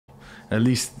At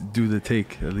least do the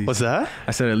take. At least. What's that?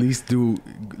 I said at least do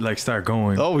like start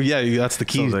going. Oh yeah, that's the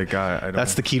key. So like I don't.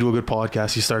 That's the key to a good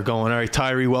podcast. You start going. All right,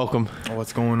 Tyree, welcome.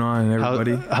 What's going on,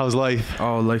 everybody? How's life?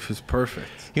 Oh, life is perfect.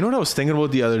 You know what I was thinking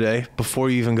about the other day before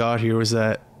you even got here was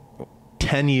that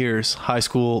 10 years high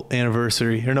school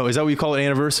anniversary. Or no, is that what you call it,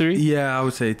 anniversary? Yeah, I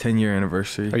would say 10-year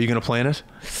anniversary. Are you gonna plan it?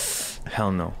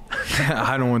 Hell no.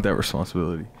 I don't want that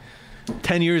responsibility.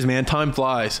 10 years, man. Time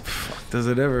flies. Does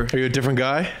it ever? Are you a different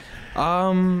guy?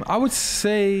 I would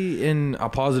say in a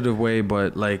positive way,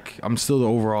 but like I'm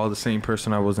still the same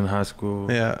person I was in high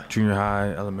school. Yeah. Junior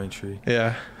high, elementary.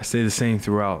 Yeah. I stay the same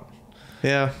throughout.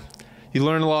 Yeah. You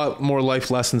learn a lot more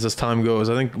life lessons as time goes.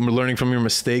 I think we're learning from your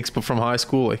mistakes, but from high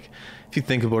school, like if you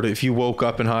think about it, if you woke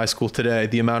up in high school today,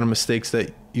 the amount of mistakes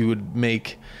that you would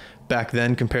make back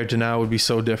then compared to now would be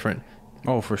so different.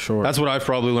 Oh, for sure. That's what I've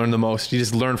probably learned the most. You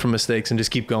just learn from mistakes and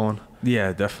just keep going.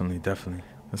 Yeah, definitely.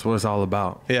 That's what it's all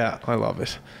about. Yeah, I love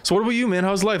it. So what about you, man?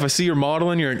 How's life? I see you're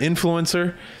modeling. You're an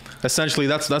influencer. Essentially,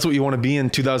 that's what you want to be in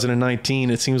 2019.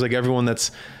 It seems like everyone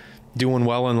that's doing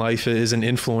well in life is an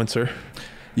influencer.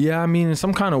 Yeah, I mean, in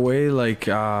some kind of way, like,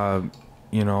 I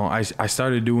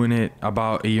started doing it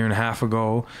about 1.5 years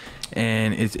ago,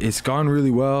 and it's gone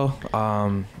really well.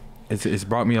 It's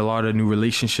brought me a lot of new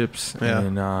relationships,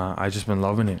 and I just been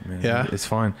loving it, man. Yeah, it's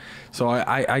fun. So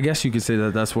I guess you could say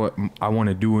that that's what I want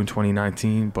to do in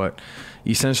 2019. But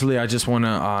essentially, I just want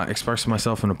to express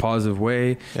myself in a positive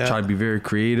way. Yeah. Try to be very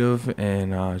creative,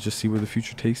 and just see where the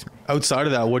future takes me. Outside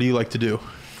of that, what do you like to do?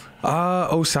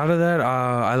 Outside of that,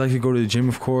 I like to go to the gym,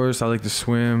 of course. I like to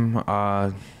swim.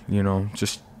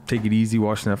 Just take it easy,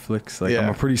 watch Netflix. Like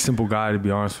I'm a pretty simple guy, to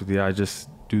be honest with you. I just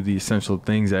do the essential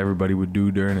things that everybody would do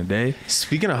during the day.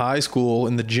 Speaking of high school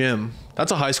in the gym,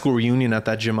 that's a high school reunion at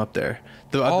that gym up there.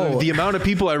 The amount of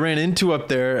people I ran into up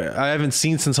there, I haven't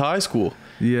seen since high school.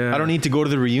 Yeah, I don't need to go to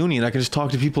the reunion. I can just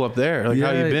talk to people up there. Like,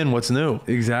 how you been? What's new?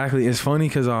 Exactly. It's funny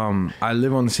because I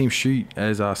live on the same street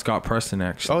as Scott Preston,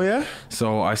 actually. Oh yeah.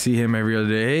 So I see him every other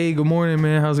day. Hey, good morning,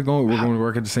 man. How's it going? We're going to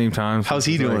work at the same time. So how's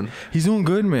he doing? He's doing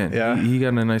good, man. Yeah. He got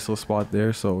a nice little spot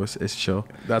there, so it's chill.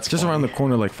 That's just around the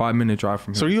corner, like 5-minute drive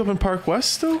from here. So are you up in Park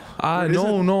West still?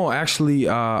 No. Actually,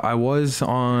 I was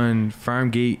on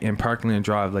Farm Gate and Parkland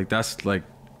Drive. Like that's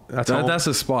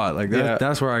a spot. Like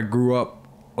that's where I grew up.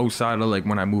 Outside of like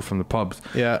when I moved from the pubs.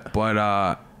 Yeah. But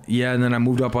and then I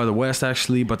moved up by the west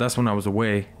actually, but that's when I was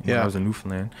away. When I was in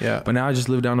Newfoundland. Yeah. But now I just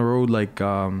live down the road like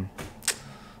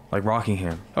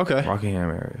Rockingham. Okay. Rockingham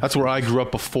area. That's where I grew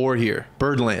up before here.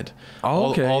 Birdland.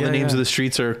 Oh, okay. All the names of the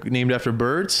streets are named after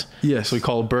birds. Yes. So we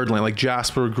call it Birdland. Like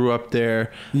Jasper grew up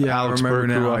there. Yeah. Alexburg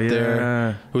grew up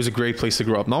there. It was a great place to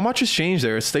grow up. Not much has changed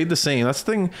there. It stayed the same. That's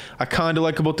the thing I kind of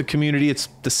like about the community. It's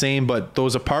the same, but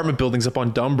those apartment buildings up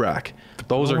on Dumbrack,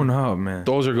 those blowing are up, man.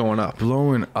 Those are going up.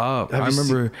 Blowing up. I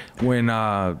remember when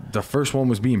the first one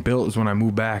was being built is when I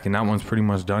moved back, and that one's pretty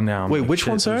much done now. Wait, which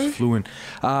one, sorry? Fluent.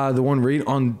 The one right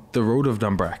on the road of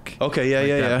Dumbrack. Okay,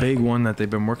 yeah. That big one that they've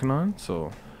been working on.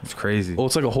 So it's crazy. Well,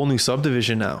 it's like a whole new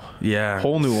subdivision now. Yeah.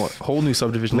 Whole new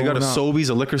subdivision. They got a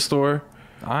Sobeys, a liquor store.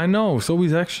 I know.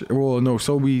 Sobeys extra. Well, no,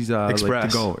 Sobeys Express. Like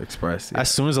to go Express. Yeah.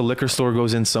 As soon as a liquor store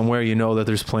goes in somewhere, you know that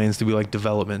there's plans to be like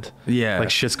development. Yeah.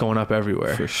 Like shit's going up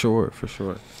everywhere. For sure.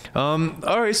 All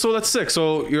right, so that's sick.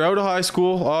 So you're out of high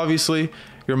school, obviously.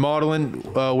 You're modeling.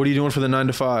 What are you doing for the 9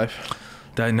 to 5?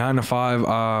 That 9 to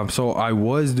 5. So I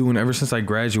was doing ever since I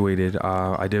graduated.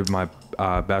 I did my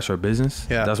Bachelor of Business.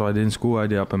 Yeah. That's what I did in school. I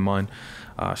did up in Munn.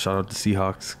 Shout out to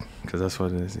Seahawks because that's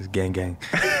what it is. It's gang.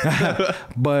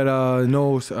 But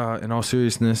no, in all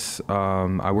seriousness,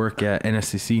 I work at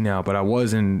NSCC now, but I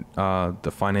was in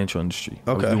the financial industry.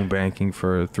 Okay. I was doing banking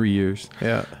for 3 years.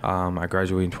 Yeah. I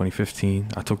graduated in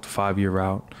 2015. I took the 5-year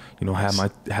route.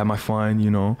 Had my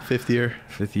fun. Fifth year.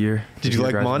 Did you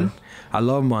like Munn? I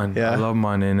love Munn. Yeah. I love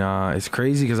Munn, and it's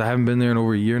crazy because I haven't been there in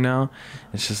over a year now.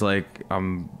 It's just like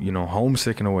I'm,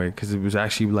 homesick in a way because it was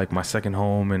actually like my second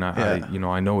home, and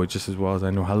I know it just as well as I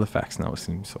know Halifax now, it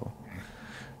seems. So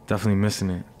definitely missing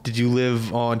it. Did you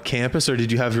live on campus or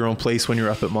did you have your own place when you were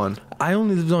up at Munn? I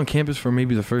only lived on campus for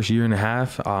maybe the first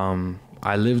 1.5 years.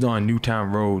 I lived on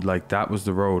Newtown Road. Like that was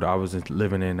the road. I was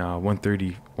living in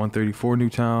 134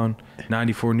 Newtown,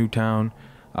 94 Newtown,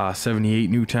 78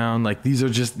 Newtown. Like these are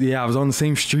just, I was on the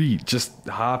same street, just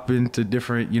hopping to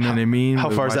different, you know what I mean? How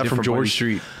far is that from George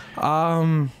Street?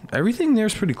 Everything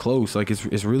there's pretty close. Like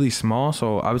it's really small.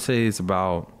 So I would say it's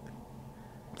about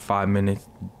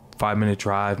 5-minute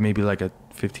drive, maybe like a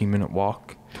 15-minute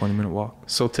walk, 20-minute walk.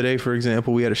 So today, for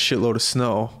example, we had a shitload of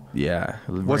snow. Yeah.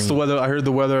 What's the weather? I heard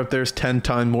the weather up there is 10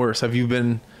 times worse. Have you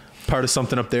been part of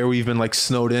something up there where you've been like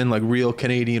snowed in, like real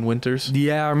Canadian winters?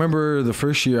 Yeah, I remember the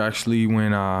first year actually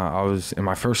when I was in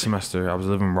my first semester. I was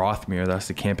living in Rothmere. That's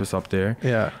the campus up there.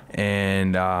 Yeah.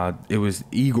 And it was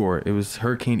Igor. It was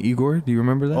Hurricane Igor. Do you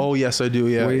remember that? Oh yes, I do.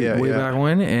 Yeah, way back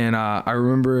when. And I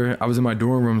remember I was in my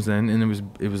dorm rooms then, and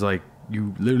it was like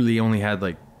you literally only had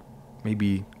like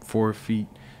maybe 4 feet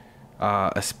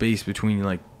a space between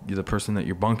like the person that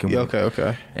you're bunking with.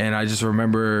 Okay. And I just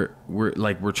remember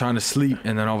we're trying to sleep,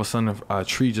 and then all of a sudden a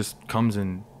tree just comes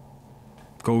and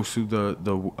goes through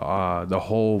the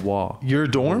whole wall. Your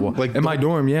dorm? Like in my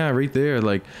dorm, yeah, right there.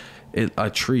 Like a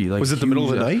tree. Like was it the middle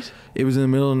of the night? It was in the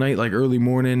middle of the night, like early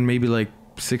morning, maybe like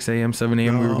 6 a.m., 7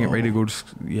 a.m. We were getting ready to go to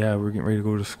we were getting ready to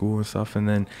go to school and stuff, and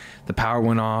then the power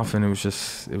went off, and it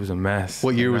was a mess.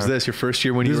 What year was this? Your first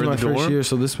year when you were in the dorm? This was my first year,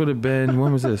 so this would have been,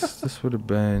 when was this? This would have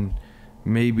been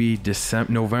maybe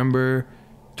November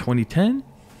 2010.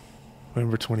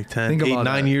 November 2010. Think about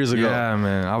 9 years ago. Yeah,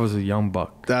 man, I was a young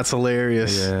buck. That's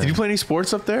hilarious. Yeah. Did you play any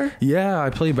sports up there? Yeah, I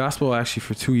played basketball actually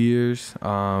for 2 years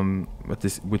with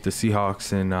the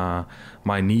Seahawks, and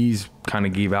my knees kind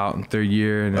of gave out in third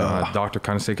year, and my doctor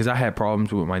kind of said, because I had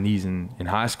problems with my knees in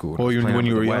high school. Well, when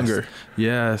you were younger.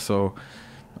 Yeah, so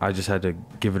I just had to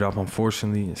give it up.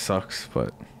 Unfortunately, it sucks,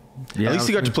 but yeah. At least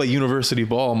you got to play university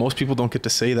ball. Most people don't get to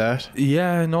say that.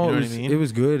 Yeah, no, you know it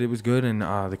was good. It was good, and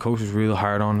the coach was really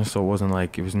hard on us, so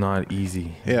it was not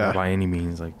easy. Yeah. By any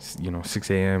means. Like 6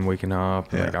 a.m. waking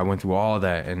up. Yeah. Like I went through all of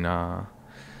that, and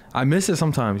I miss it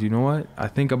sometimes. You know what? I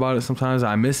think about it sometimes.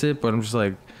 I miss it, but I'm just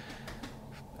like,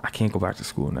 I can't go back to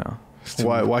school now.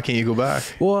 Why can't you go back?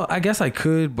 Well, I guess I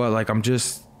could, but like I'm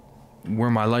just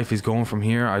where my life is going from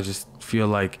here. I just feel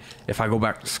like if I go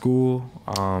back to school,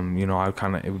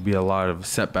 it would be a lot of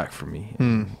setback for me,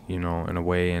 in a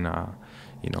way. And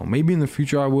maybe in the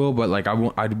future I will, but like I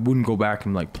wouldn't go back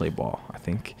and like play ball. I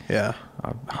think. Yeah.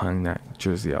 I hung that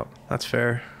jersey out. That's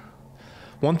fair.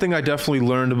 One thing I definitely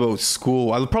learned about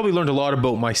school, I probably learned a lot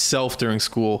about myself during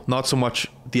school, not so much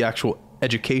the actual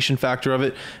education factor of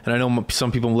it. And I know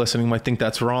some people listening might think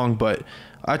that's wrong, but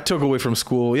I took away from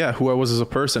school, who I was as a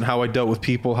person, how I dealt with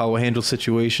people, how I handled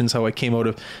situations, how I came out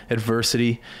of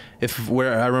adversity. I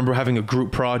remember having a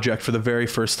group project for the very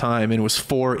first time, and it was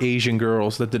 4 Asian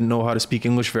girls that didn't know how to speak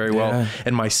English very well,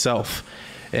 and myself.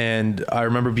 And I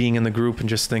remember being in the group and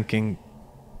just thinking,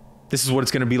 this is what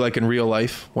it's going to be like in real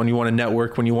life. When you want to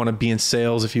network, when you want to be in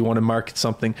sales, if you want to market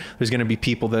something, there's going to be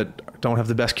people that don't have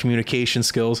the best communication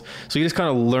skills. So you just kind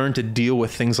of learn to deal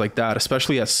with things like that,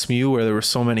 especially at SMU, where there were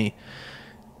so many.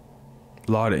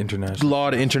 A lot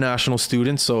of international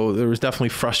students. So there was definitely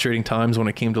frustrating times when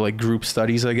it came to like group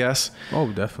studies, I guess. Oh,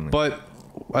 definitely. But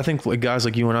I think like guys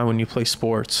like you and I, when you play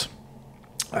sports,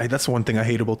 that's one thing I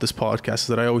hate about this podcast, is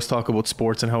that I always talk about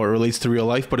sports and how it relates to real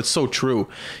life, but it's so true.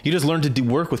 You just learn to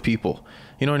work with people.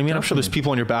 You know what I mean? Definitely. I'm sure there's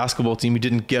people on your basketball team you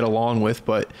didn't get along with,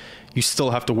 but you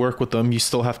still have to work with them. You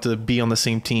still have to be on the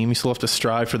same team. You still have to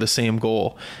strive for the same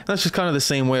goal. And that's just kind of the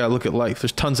same way I look at life.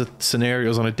 There's tons of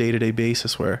scenarios on a day-to-day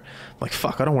basis where I'm like,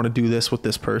 fuck, I don't want to do this with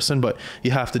this person, but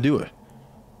you have to do it.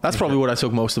 That's probably what I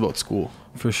took most about school.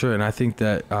 For sure. And I think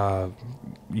that,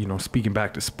 speaking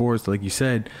back to sports, like you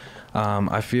said,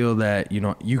 I feel that,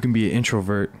 you can be an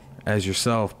introvert as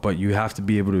yourself, but you have to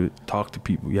be able to talk to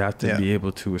people. You have to be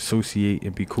able to associate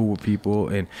and be cool with people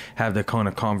and have that kind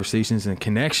of conversations and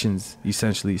connections,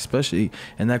 essentially, especially.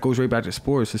 And that goes right back to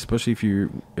sports, especially if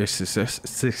you're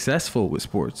successful with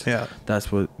sports. Yeah.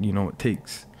 That's what, it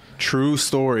takes. True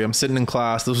story. I'm sitting in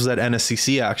class. This was at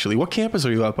NSCC, actually. What campus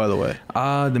are you at, by the way?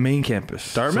 The main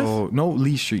campus. Dartmouth? So, no,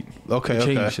 Lee Street. Okay,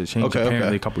 It changed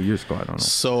apparently a couple years ago. I don't know.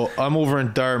 So I'm over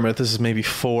in Dartmouth. This is maybe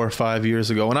 4 or 5 years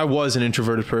ago. And I was an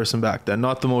introverted person back then.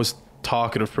 Not the most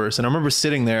talkative person. I remember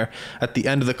sitting there at the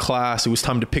end of the class. It was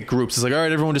time to pick groups. It's like, all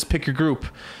right, everyone just pick your group.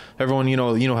 Everyone, you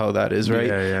know how that is, right?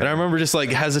 Yeah. And I remember just like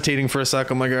hesitating for a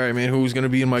sec. I'm like, all right, man, who's going to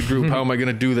be in my group? How am I going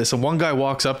to do this? And one guy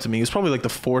walks up to me. It was probably like the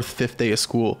 4th, 5th day of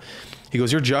school. He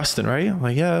goes, "You're Justin, right?" I'm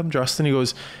like, "Yeah, I'm Justin." He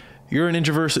goes, You're an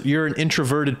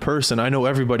introverted person. I know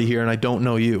everybody here and I don't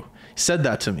know you." He said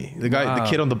that to me. The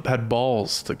kid had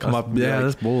balls to come up and be like,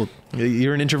 that's bold.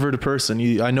 "You're an introverted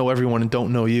person. I know everyone and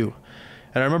don't know you."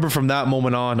 And I remember from that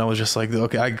moment on, I was just like,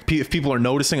 okay, if people are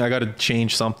noticing, I got to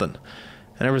change something.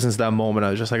 And ever since that moment,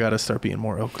 I got to start being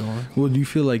more outgoing. Well, do you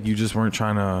feel like you just weren't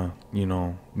trying to,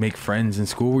 make friends in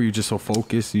school? Were you just so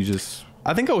focused?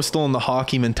 I think I was still in the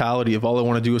hockey mentality of all I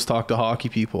want to do is talk to hockey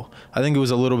people. I think it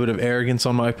was a little bit of arrogance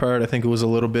on my part. I think it was a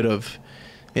little bit of,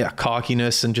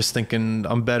 cockiness and just thinking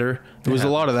I'm better. It was a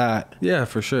lot of that. Yeah,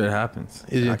 for sure. It happens.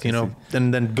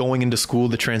 And then going into school,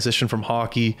 the transition from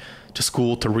hockey to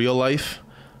school to real life,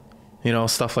 You know,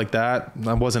 stuff like that.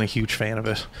 I wasn't a huge fan of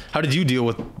it. How did you deal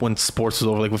with when sports was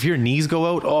over? Like, if your knees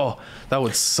go out, oh, that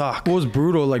would suck. It was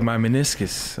brutal. Like my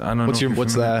meniscus. I don't know.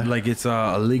 What's that? Like it's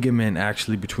a ligament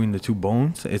actually between the two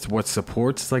bones. It's what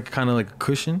supports. It's like kind of like a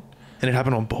cushion. And it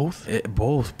happened on both?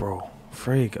 Both, bro.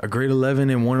 Freak. A grade 11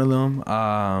 in one of them.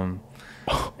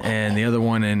 And the other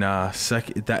one in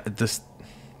second.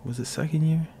 Was it second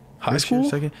year? High school?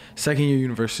 Second year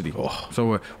university. Oh.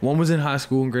 So one was in high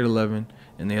school in grade 11,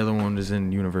 and the other one was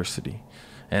in university.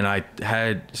 And I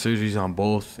had surgeries on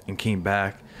both and came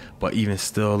back, but even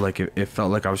still, like it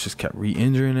felt like I was just kept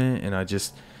re-injuring it, and I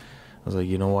was like,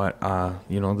 you know what?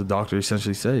 The doctor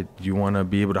essentially said, do you want to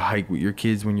be able to hike with your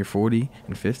kids when you're 40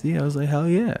 and 50? I was like, hell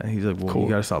yeah. He's like, well, cool. You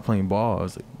got to stop playing ball. I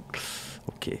was like,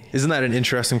 okay. Isn't that an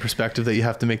interesting perspective that you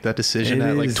have to make that decision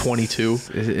at like 22?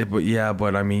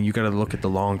 But I mean, you got to look at the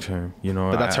long term, you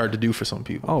know. But that's hard to do for some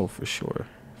people. Oh, for sure.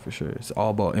 It's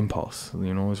all about impulse.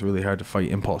 You know, it's really hard to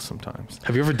fight impulse sometimes.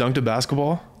 Have you ever dunked a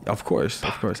basketball? Of course.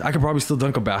 I could probably still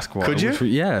dunk a basketball. Could you?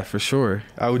 Yeah, for sure.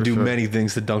 I would do many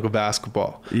things to dunk a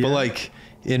basketball. Yeah. But like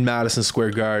in Madison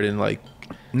Square Garden, like.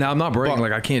 Now I'm not bragging.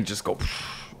 Like I can't just go.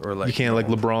 Or like you can't like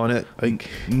LeBron it. Like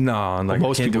no, like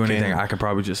I can't do anything. I could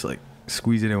probably just like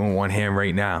squeeze it in with one hand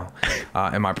right now.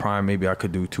 In my prime, maybe I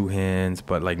could do two hands,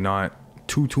 but like not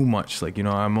too much. Like, you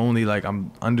know,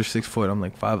 I'm under 6 foot. I'm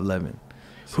like 5'11".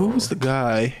 So. Who was the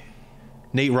guy?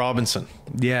 Nate Robinson.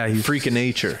 Yeah, he's freak of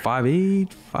nature.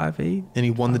 5'8". And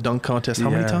he won the dunk contest how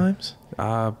many times?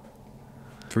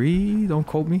 3. Don't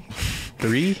quote me.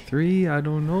 3? 3. I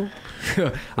don't know.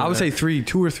 I would say 3,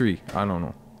 2 or 3. I don't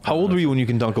know. How old were you when you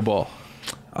can dunk a ball?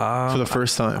 For the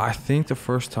first time. I think the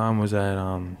first time was at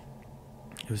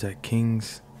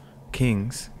King's,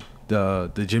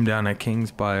 the gym down at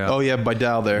King's by. By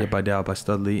Dow there. Yeah, by Dow, by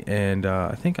Studley, and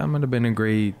I think I might have been in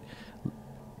grade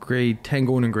 10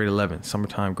 going in grade 11,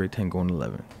 summertime, grade 10 going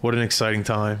 11. What an exciting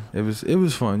time! It was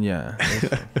fun, yeah. It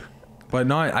was fun. But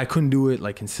no, I couldn't do it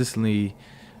like consistently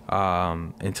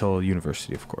until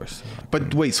university, of course.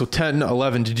 But wait, so 10,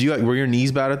 11, were your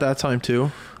knees bad at that time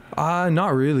too?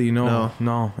 Not really. No.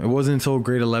 It wasn't until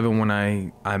grade 11 when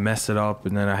I messed it up,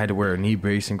 and then I had to wear a knee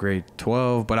brace in grade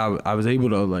 12. But I was able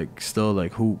to like still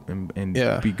like hoop and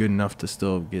be good enough to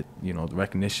still get, you know, the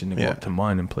recognition to go up to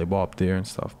Munn and play ball up there and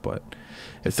stuff. But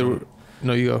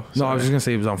no, you go. No, I was just gonna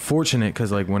say it was unfortunate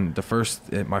because like when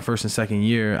my first and second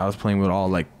year, I was playing with all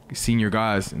like senior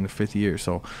guys in the 5th year.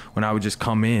 So when I would just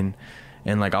come in,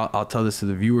 and like I'll tell this to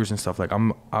the viewers and stuff, like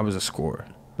I was a scorer.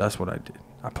 That's what I did.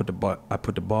 I put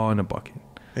the ball in the bucket.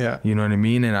 Yeah. You know what I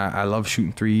mean? And I love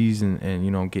shooting threes and you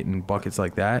know, getting buckets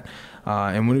like that.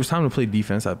 And when it was time to play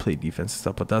defense, I played defense and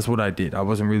stuff. But that's what I did. I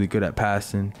wasn't really good at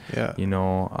passing. Yeah. You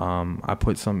know, I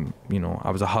put some, you know,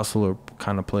 I was a hustler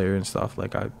kind of player and stuff.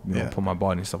 Like I put my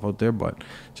body and stuff out there, but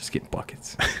just getting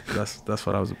buckets. That's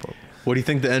what I was about. What do you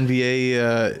think the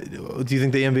NBA, do you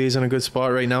think the NBA is in a good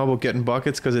spot right now about getting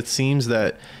buckets? Because it seems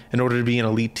that in order to be an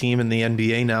elite team in the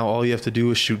NBA now, all you have to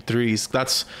do is shoot threes.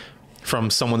 That's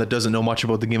from someone that doesn't know much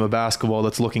about the game of basketball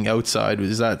that's looking outside.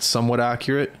 Is that somewhat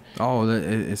accurate? Oh,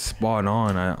 it's spot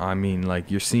on. I mean, like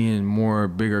you're seeing more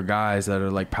bigger guys that are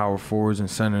like power forwards and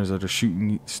centers that are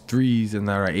shooting threes and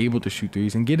that are able to shoot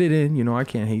threes and get it in. You know, I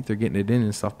can't hate they're getting it in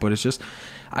and stuff, but it's just,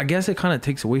 I guess it kind of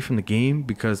takes away from the game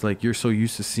because like you're so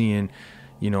used to seeing,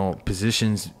 you know,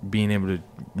 positions being able to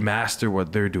master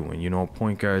what they're doing. You know,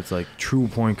 point guards, like true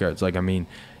point guards. Like, I mean,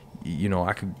 you know,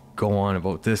 I could go on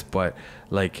about this, but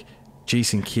like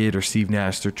Jason Kidd or Steve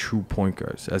Nash, they're true point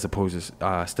guards as opposed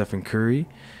to Stephen Curry.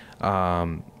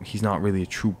 He's not really a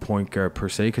true point guard per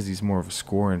se because he's more of a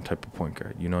scoring type of point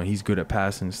guard. You know, he's good at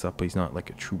passing and stuff, but he's not like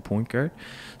a true point guard.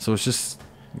 So it's just,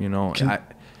 you know,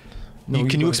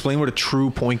 can you explain what a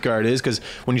true point guard is? Because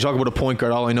when you talk about a point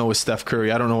guard, all I know is Steph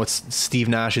Curry. I don't know what Steve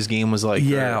Nash's game was like.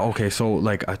 Yeah, okay. So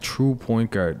like a true point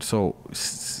guard. So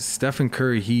Stephen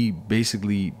Curry, he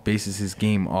basically bases his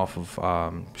game off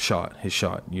of his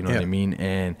shot. You know what I mean?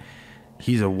 And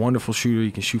he's a wonderful shooter.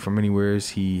 He can shoot from anywhere.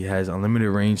 He has unlimited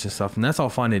range and stuff, and that's all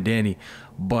fine and dandy.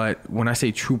 But when I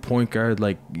say true point guard,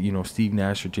 like, you know, Steve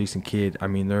Nash or Jason Kidd, I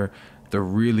mean they're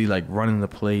really like running the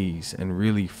plays and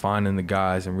really finding the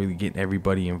guys and really getting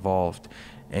everybody involved.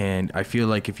 And I feel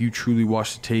like if you truly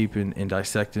watch the tape and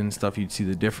dissect it and stuff, you'd see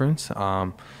the difference.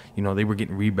 You know, they were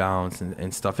getting rebounds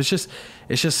and stuff. It's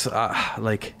just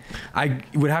like I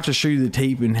would have to show you the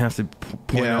tape and have to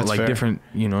point out like different,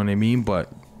 you know what I mean?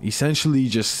 But essentially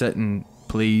just setting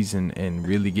plays and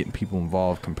really getting people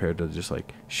involved compared to just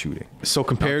like shooting. So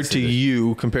compared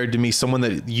to me, someone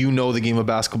that you know the game of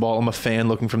basketball, I'm a fan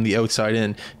looking from the outside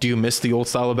in. Do you miss the old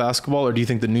style of basketball, or do you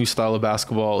think the new style of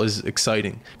basketball is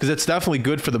exciting? Because it's definitely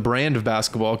good for the brand of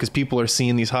basketball, because people are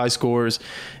seeing these high scores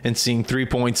and seeing 3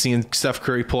 points, seeing Steph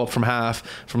Curry pull up from half,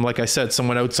 from, like I said,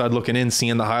 someone outside looking in,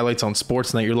 seeing the highlights on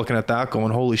Sportsnet. You're looking at that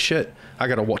going, holy shit, I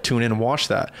got to tune in and watch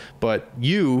that. But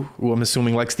you, who I'm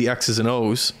assuming likes the X's and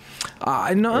O's,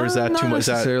 no, or is that not too much?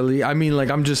 Necessarily. I mean, like,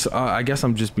 I'm just, I guess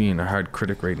I'm just being a hard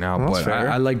critic right now. Well, but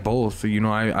I like both. You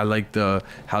know, I like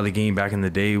how the game back in the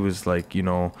day was like, you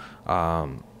know,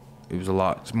 it was a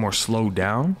lot more slowed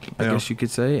down, I guess you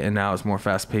could say, and now it's more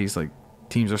fast paced. Like,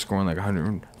 teams are scoring like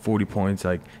 140 points,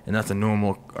 like, and that's a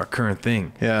normal current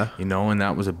thing. Yeah, you know, and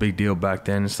that was a big deal back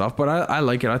then and stuff. But I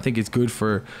like it. I think it's good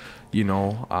for, you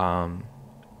know,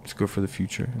 it's good for the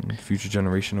future and the future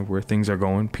generation of where things are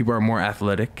going. People are more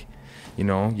athletic. You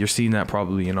know, you're seeing that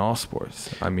probably in all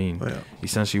sports. I mean,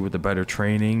 essentially with the better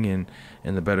training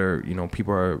and the better, you know,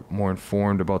 people are more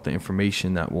informed about the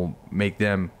information that will make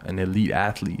them an elite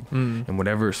athlete in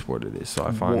whatever sport it is. So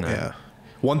I find that. Yeah.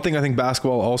 One thing I think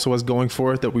basketball also has going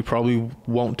for it that we probably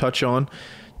won't touch on,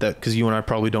 that because you and I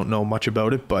probably don't know much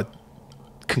about it, but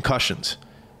concussions.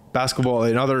 Basketball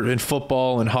and in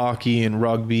football and hockey and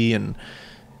rugby and,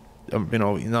 you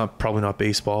know, probably not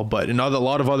baseball, but in a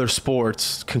lot of other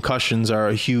sports, concussions are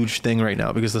a huge thing right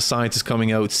now because the science is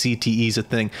coming out. CTE is a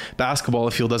thing. Basketball, I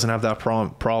feel, doesn't have that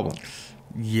problem.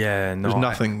 Yeah, no. There's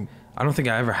nothing. I don't think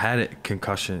I ever had a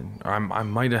concussion. I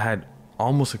might have had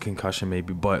almost a concussion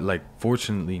maybe, but like,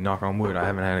 fortunately, knock on wood, I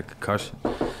haven't had a concussion.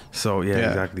 So yeah.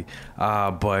 Exactly.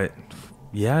 But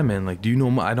yeah, man, like,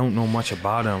 I don't know much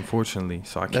about it, unfortunately,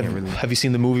 so I can't really. Have you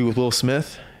seen the movie with Will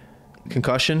Smith,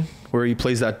 Concussion, where he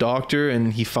plays that doctor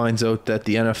and he finds out that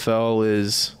the NFL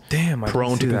is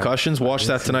prone to concussions? Watch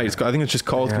that tonight. I think it's just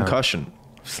called Concussion.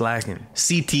 Slacking.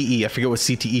 CTE. I forget what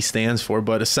CTE stands for,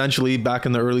 but essentially back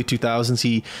in the early 2000s,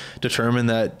 he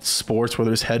determined that sports where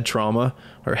there's head trauma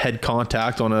or head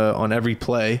contact on every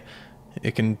play,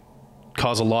 it can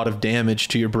cause a lot of damage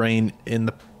to your brain in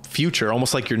the future,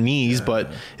 almost like your knees,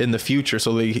 but in the future.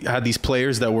 So they had these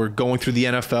players that were going through the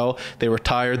NFL. They were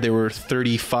tired. They were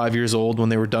 35 years old when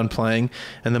they were done playing.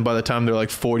 And then by the time they're like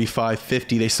 45,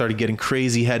 50, they started getting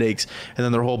crazy headaches. And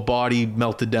then their whole body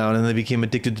melted down and they became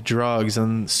addicted to drugs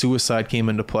and suicide came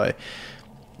into play.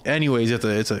 Anyways,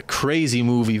 it's a crazy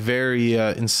movie, very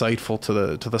insightful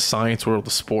to the science world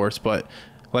of sports. But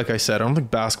like I said, I don't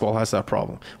think basketball has that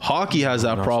problem. Hockey has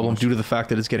that problem due to the fact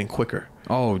that it's getting quicker.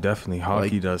 Oh, definitely.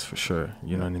 Hockey does for sure.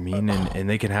 You know what I mean? And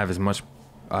they can have as much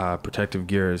protective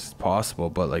gear as possible,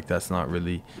 but like, that's not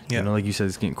really, you know, like you said,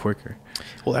 it's getting quicker.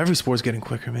 Well, every sport's getting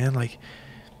quicker, man. Like,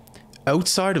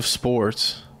 outside of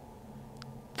sports,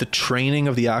 the training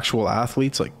of the actual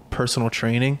athletes, like personal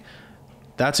training,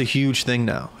 that's a huge thing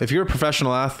now. If you're a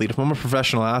professional athlete, if I'm a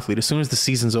professional athlete, as soon as the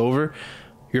season's over,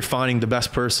 you're finding the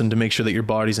best person to make sure that your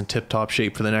body's in tip-top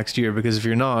shape for the next year. Because if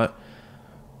you're not,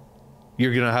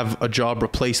 you're going to have a job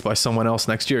replaced by someone else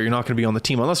next year. You're not going to be on the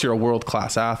team unless you're a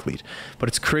world-class athlete. But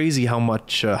it's crazy how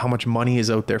much money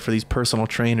is out there for these personal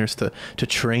trainers to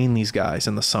train these guys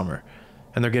in the summer.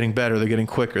 And they're getting better, they're getting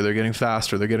quicker, they're getting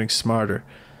faster, they're getting smarter.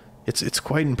 It's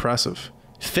quite impressive.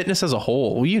 Fitness as a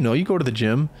whole, well, you know, you go to the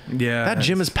gym. Yeah. That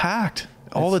gym is packed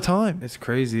all the time. It's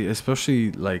crazy,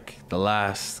 especially like the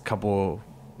last couple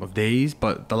of days,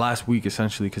 but the last week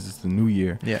essentially, because it's the new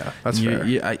year. Yeah, that's fair.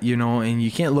 You know, and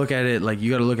you can't look at it like,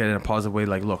 you got to look at it in a positive way.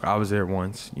 Like, look, I was there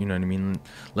once, you know what I mean?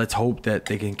 Let's hope that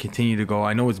they can continue to go.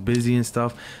 I know it's busy and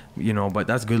stuff, you know, but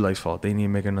that's Good Life's fault. They need to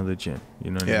make another gym, you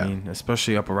know what I mean?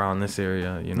 Especially up around this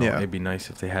area, you know. It'd be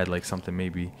nice if they had like something,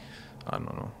 maybe, I don't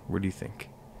know, what do you think?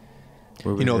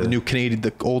 You know,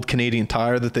 the old Canadian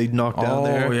Tire that they knocked down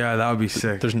there? Oh yeah, that would be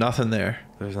sick. There's nothing there.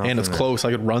 And it's close. I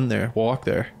could run there, walk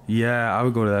there. Yeah, I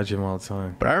would go to that gym all the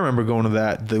time. But I remember going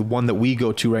to the one that we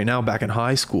go to right now back in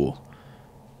high school.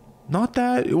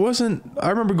 It wasn't, I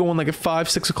remember going like at 5,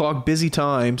 6 o'clock, busy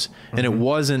times, and it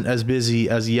wasn't as busy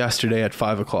as yesterday at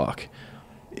 5 o'clock.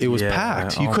 It was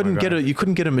packed. You couldn't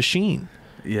get a machine.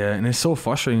 Yeah, and it's so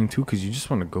frustrating too, because you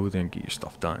just want to go there and get your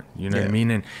stuff done. You know what I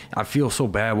mean? And I feel so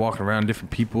bad walking around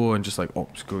different people and just like, oh,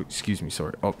 excuse me,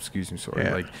 sorry. Oh, excuse me, sorry.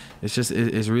 Like, it's just,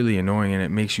 it's really annoying, and it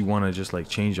makes you want to just like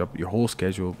change up your whole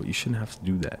schedule, but you shouldn't have to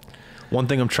do that. One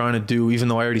thing I'm trying to do, even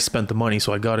though I already spent the money,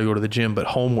 so I got to go to the gym, but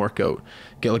home workout,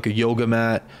 get like a yoga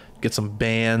mat, get some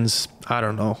bands. I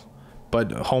don't know.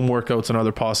 But home workout's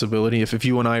another possibility. If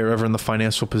you and I are ever in the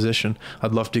financial position,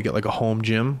 I'd love to get like a home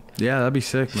gym. Yeah, that'd be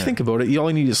sick, man. Think about it. You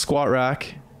only need a squat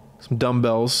rack, some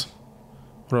dumbbells.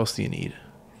 What else do you need?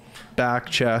 Back,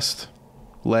 chest,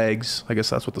 legs. I guess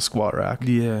that's what the squat rack.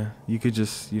 Yeah, you could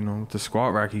just, you know, the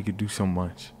squat rack, you could do so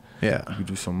much. Yeah. You could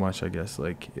do so much, I guess.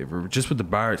 Like, just with the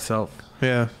bar itself.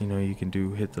 Yeah. You know, you can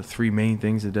hit the 3 main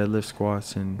things, the deadlift,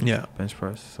 squats, and bench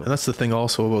press. So. And that's the thing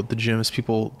also about the gym is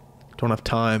people don't have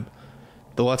time.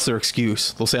 That's their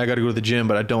excuse. They'll say, I got to go to the gym,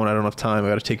 but I don't have time. I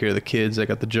got to take care of the kids. I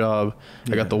got the job.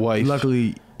 I got the wife.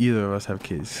 Luckily, either of us have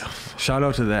kids. Shout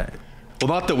out to that. Well,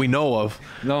 not that we know of.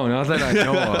 No, not that I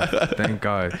know of. Thank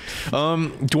God. Do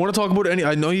you want to talk about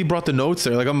I know you brought the notes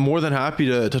there. Like, I'm more than happy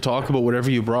to talk about whatever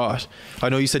you brought. I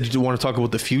know you said you do want to talk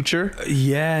about the future.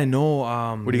 Yeah,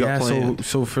 no. What do you got planned?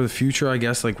 So for the future, I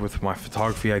guess, like with my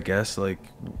photography, I guess, like,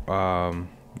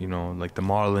 you know, like the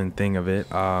modeling thing of it.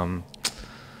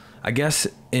 I guess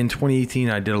in 2018,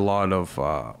 I did a lot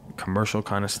of commercial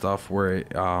kind of stuff where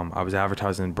I was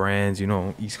advertising brands, you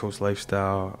know, East Coast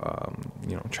Lifestyle,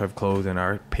 you know, Trev Clothing,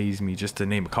 pays me, just to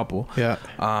name a couple. Yeah.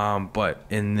 But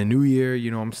in the new year,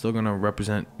 you know, I'm still going to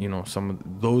represent, you know, some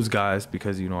of those guys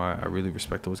because, you know, I really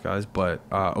respect those guys. But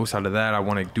outside of that, I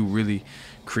want to do really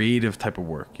creative type of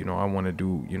work. You know, I want to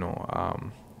do, you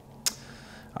know,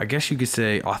 I guess you could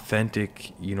say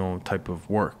authentic, you know, type of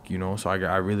work, you know. So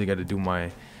I really got to do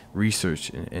my research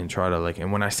and try to, like,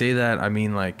 and when I say that, I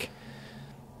mean, like,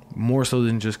 more so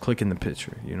than just clicking the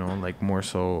picture, you know, like more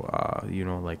so, you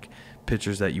know, like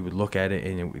pictures that you would look at it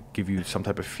and it would give you some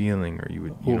type of feeling, or you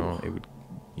would, you know, it would,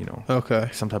 you know,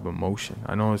 some type of emotion.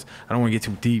 I know I don't want to get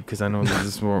too deep because I know this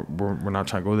is where we're not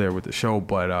trying to go there with the show,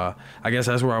 but I guess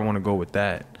that's where I want to go with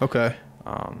that. Okay.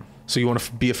 So you want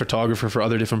to be a photographer for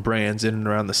other different brands in and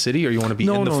around the city, or you want to be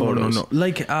in the photos? No.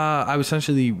 Like, I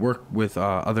essentially work with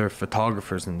other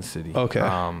photographers in the city. Okay.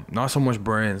 Not so much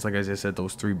brands. Like, as I said,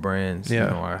 those 3 brands, yeah,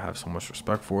 you know, I have so much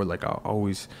respect for. Like, I'll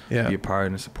always be a part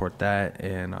and support that.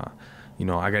 And, you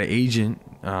know, I got an agent.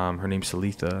 Her name's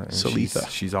Salitha. And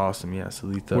she's awesome. Yeah,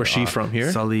 Salitha. Where's she from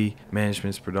here? Sully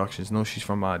Management's Productions. No, she's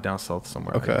from down south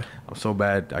somewhere. Okay. I'm so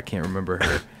bad I can't remember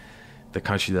her. The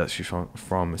country that she's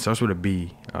from. It starts with a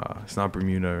B. It's not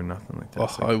Bermuda or nothing like that. Oh,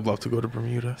 so I would love to go to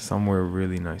Bermuda. Somewhere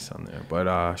really nice on there.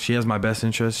 But she has my best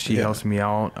interest. She helps me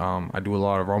out. I do a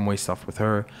lot of runway stuff with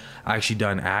her. I actually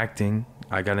done acting.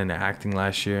 I got into acting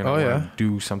last year. And I want to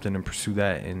do something and pursue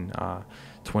that in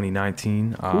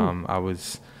 2019. I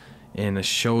was in a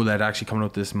show that actually coming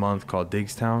out this month called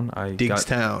Digstown.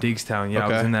 Digstown. Yeah,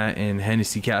 okay. I was in that in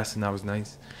Hennessy Cast, and that was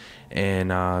nice.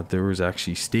 And there was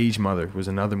actually Stage Mother was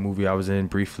another movie I was in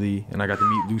briefly, and I got to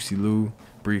meet Lucy Liu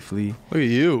briefly. Look at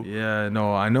you. Yeah,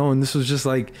 no, I know. And this was just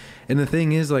like, and the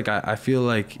thing is, like, I feel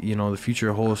like, you know, the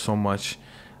future holds so much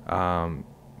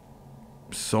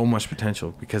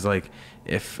potential, because, like,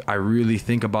 if I really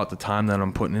think about the time that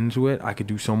I'm putting into it, I could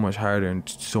do so much harder and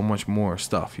so much more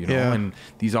stuff, you know. And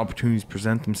these opportunities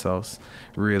present themselves,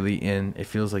 really, and it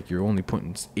feels like you're only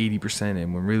putting 80%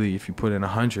 in, when really, if you put in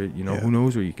 100, you know, who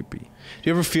knows where you could be. Do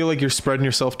you ever feel like you're spreading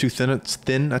yourself too thin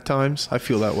at times? I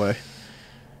feel that way.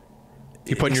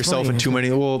 You're putting yourself in too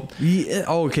many. Well, yeah,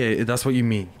 okay, that's what you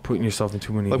mean, putting yourself in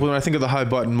too many. Like, when I think of the High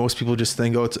Button, most people just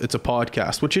think, oh, it's a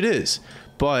podcast, which it is.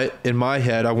 But in my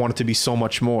head, I want it to be so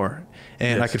much more.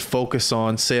 And I could focus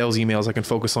on sales emails. I can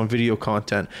focus on video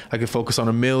content. I could focus on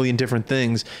a million different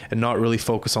things and not really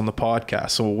focus on the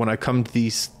podcast. So when I come to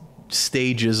these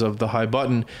stages of the High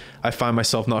Button, I find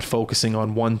myself not focusing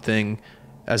on one thing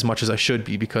as much as I should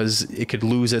be, because it could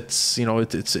lose its, you know,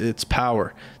 its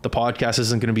power. The podcast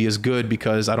isn't going to be as good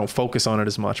because I don't focus on it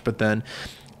as much, but then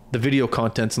the video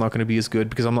content's not going to be as good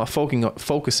because I'm not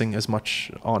focusing as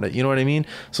much on it. You know what I mean?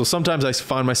 So sometimes I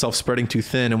find myself spreading too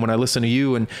thin, and when I listen to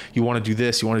you and you want to do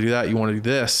this, you want to do that, you want to do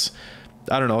this,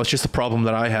 I don't know, it's just a problem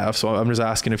that I have. So I'm just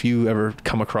asking if you ever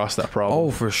come across that problem. Oh,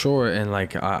 for sure. And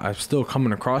like, I'm still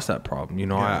coming across that problem. You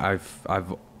know,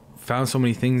 I've found so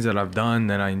many things that I've done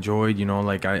that I enjoyed, you know,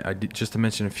 like I did, just to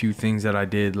mention a few things that I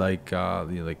did, like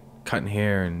cutting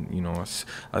hair, and, you know,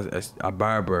 a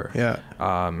barber,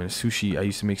 and sushi. I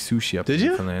used to make sushi up in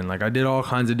Newfoundland. Like, I did all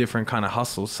kinds of different kind of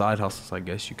hustles, side hustles, I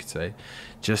guess you could say,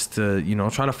 just to, you know,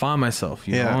 try to find myself,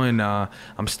 you know. And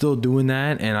I'm still doing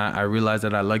that, and I realized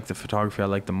that I like the photography, I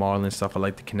like the modeling stuff, I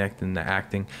like the connecting, the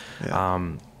acting.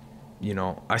 You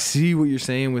know, I see what you're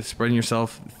saying with spreading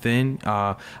yourself thin.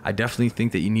 I definitely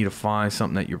think that you need to find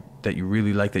something that you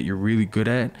really like, that you're really good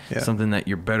at, something that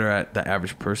you're better at the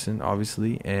average person,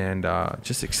 obviously, and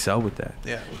just excel with that.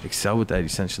 Excel with that,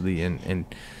 essentially, and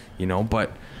you know,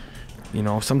 but, you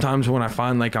know, sometimes when I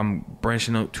find like I'm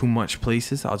branching out too much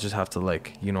places, I'll just have to,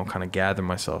 like, you know, kind of gather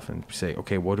myself and say,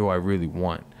 okay, what do I really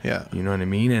want? You know what I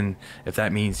mean? And if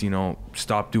that means, you know,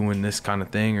 stop doing this kind of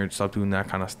thing or stop doing that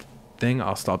kind of thing,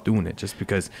 I'll stop doing it, just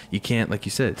because you can't, like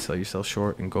you said, sell yourself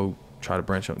short and go try to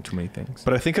branch out into too many things.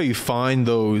 But I think how you find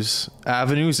those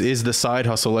avenues is the side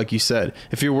hustle, like you said.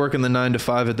 If you're working the 9 to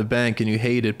 5 at the bank and you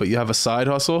hate it, but you have a side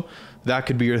hustle, that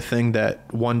could be your thing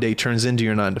that one day turns into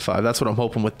your 9 to 5. That's what I'm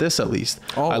hoping with this, at least.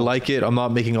 I like it. I'm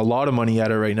not making a lot of money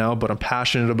at it right now, but I'm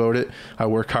passionate about it. I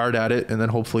work hard at it, and then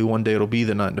hopefully one day it'll be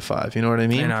the 9 to 5. You know what I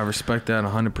mean? And I respect that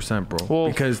 100%, bro. Well,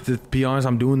 because to be honest,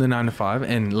 I'm doing the 9 to 5,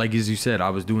 and like as you said,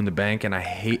 I was doing the bank, and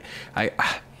I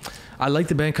like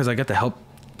the bank because I got to help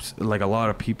like a lot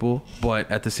of people, but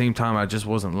at the same time I just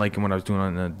wasn't liking what I was doing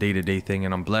on a day-to-day thing,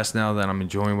 and I'm blessed now that I'm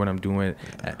enjoying what I'm doing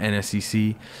at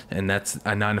NSCC, and that's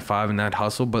a 9 to 5 and that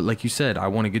hustle. But like you said, I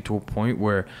want to get to a point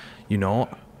where, you know,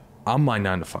 I'm my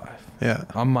 9 to 5. Yeah,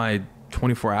 I'm my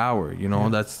 24 hour, you know.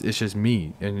 That's, it's just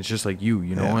me, and it's just like you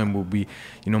know. And we'll be,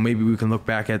 you know, maybe we can look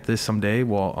back at this someday.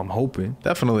 Well, I'm hoping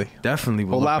definitely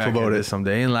we'll laugh about it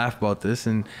someday and laugh about this,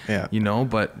 and you know.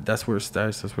 But that's where it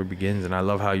starts, that's where it begins. And I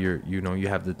love how you know, you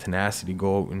have the tenacity to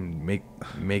go out and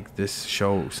make this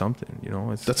show something, you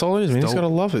know. That's all it is, man. You just gotta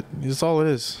love it. That's all it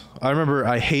is. I remember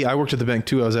I worked at the bank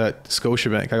too. I was at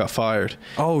Scotiabank. I got fired.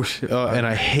 Oh shit. And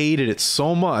I hated it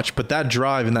so much, but that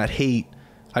drive and that hate,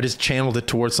 I just channeled it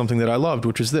towards something that I loved,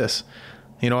 which was this.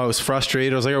 You know, I was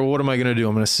frustrated. I was like, oh, what am I going to do?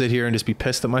 I'm going to sit here and just be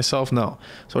pissed at myself? No.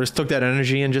 So I just took that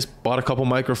energy and just bought a couple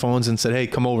microphones and said, hey,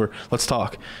 come over, let's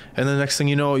talk. And then the next thing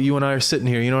you know, you and I are sitting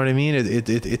here. You know what I mean?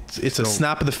 It's a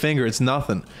snap of the finger. It's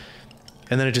nothing.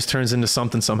 And then it just turns into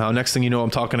something somehow. Next thing you know, I'm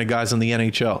talking to guys in the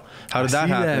NHL. How did that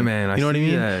happen? That, man. You know what I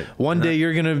mean? One day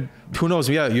you're gonna, who knows?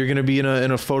 Yeah, you're gonna be in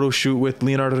a photo shoot with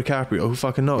Leonardo DiCaprio. Who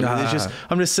fucking knows? It's just,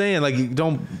 I'm just saying, like,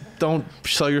 don't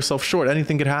sell yourself short.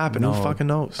 Anything could happen. Who fucking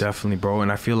knows? Definitely, bro.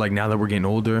 And I feel like now that we're getting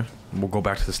older, we'll go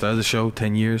back to the start of the show.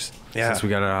 10 years since we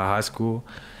got out of high school,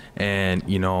 and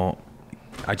you know,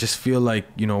 I just feel like,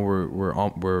 you know,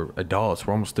 we're adults.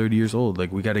 We're almost 30 years old.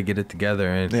 Like, we got to get it together,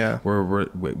 and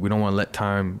we don't want to let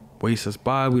time waste us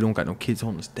by. We don't got no kids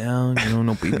holding us down, you know,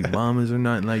 no baby mamas or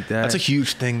nothing like that. That's a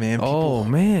huge thing, man. Oh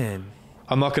man,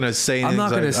 I'm not gonna say anything. I'm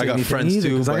not gonna say I got friends either,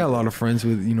 too, because I got a lot of friends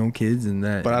with, you know, kids and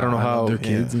that. But I don't know how their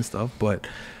kids and stuff. But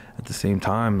at the same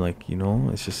time, like, you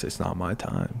know, it's not my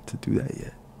time to do that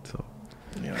yet. So.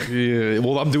 Yeah.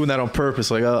 Well, I'm doing that on purpose.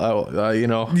 Like, you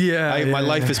know. My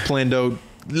life is planned out.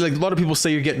 Like, a lot of people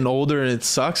say you're getting older and it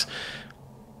sucks.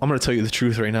 I'm going to tell you the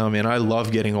truth right now, man. I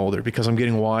love getting older because I'm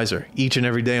getting wiser. Each and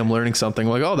every day I'm learning something.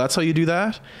 Like, oh, that's how you do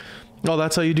that? Oh,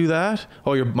 that's how you do that?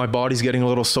 Oh, my body's getting a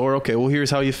little sore. Okay, well, here's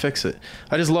how you fix it.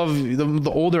 I just love,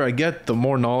 the older I get, the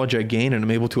more knowledge I gain, and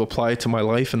I'm able to apply it to my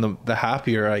life, and the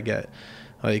happier I get.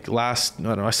 Like, I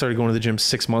started going to the gym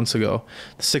 6 months ago.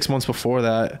 The 6 months before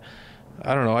that,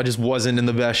 I don't know, I just wasn't in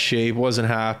the best shape, wasn't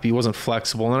happy, wasn't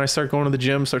flexible. And then I start going to the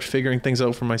gym, start figuring things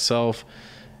out for myself.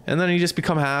 And then you just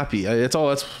become happy. At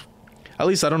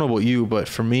least I don't know about you, but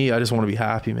for me, I just want to be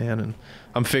happy, man. And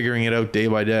I'm figuring it out day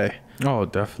by day. Oh,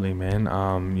 definitely,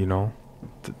 man. You know,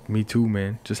 me too,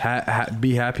 man. Just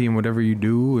be happy in whatever you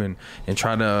do, and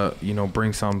try to, you know,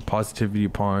 bring some positivity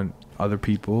upon other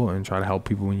people, and try to help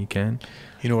people when you can.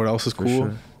 You know what else is cool?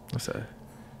 Sure. What's that?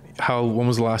 When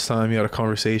was the last time you had a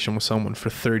conversation with someone for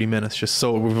 30 minutes? Just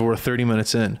so we're 30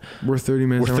 minutes in. We're 30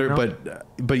 minutes in.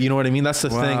 But you know what I mean? That's the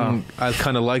thing I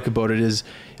kind of like about it is,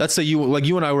 let's say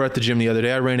you and I were at the gym the other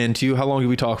day. I ran into you. How long did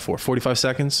we talk for? 45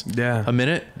 seconds? Yeah. A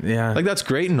minute? Yeah. Like, that's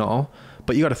great and all.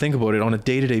 But you got to think about it on a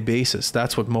day-to-day basis.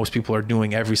 That's what most people are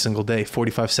doing every single day,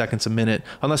 45 seconds a minute,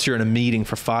 unless you're in a meeting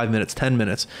for 5 minutes, 10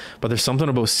 minutes. But there's something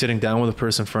about sitting down with a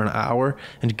person for an hour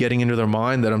and getting into their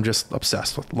mind that I'm just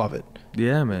obsessed with. Love it.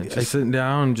 Yeah, man. Just sitting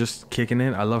down, just kicking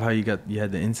it. I love how you had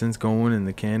the incense going and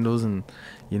the candles, and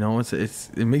you know,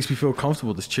 it makes me feel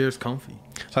comfortable. This chair's comfy.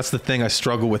 That's the thing I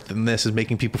struggle with in this, is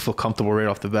making people feel comfortable right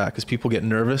off the bat, because people get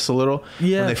nervous a little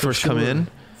when they first come in.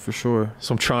 For sure.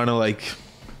 So I'm trying to, like,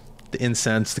 the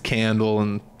incense, the candle,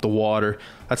 and the water.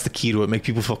 That's the key to it. Make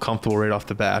people feel comfortable right off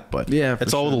the bat. But yeah,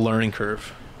 it's all the learning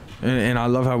curve. And I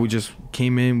love how we just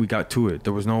came in, we got to it.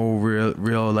 There was no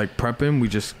real like prepping. We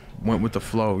just went with the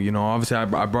flow. You know, obviously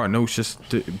I brought notes just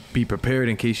to be prepared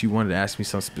in case you wanted to ask me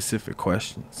some specific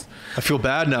questions. I feel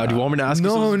bad now. Do you want me to ask you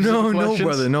some specific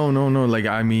questions? No, brother. No. Like,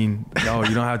 I mean, no,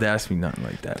 you don't have to ask me nothing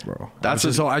like that, bro. I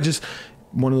just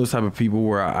one of those type of people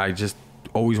where I just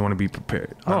always want to be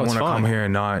prepared. I don't want to come here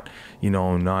and not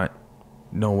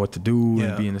know what to do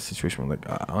and be in a situation where,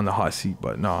 like, on the hot seat.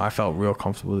 But no, I felt real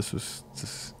comfortable. This was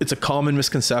just... It's a common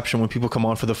misconception when people come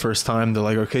on for the first time. They're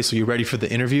like, okay, so you're ready for the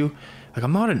interview? Like,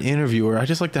 I'm not an interviewer. I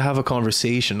just like to have a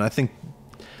conversation. I think,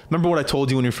 remember what I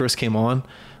told you when you first came on?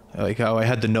 Like, how I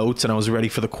had the notes and I was ready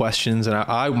for the questions, and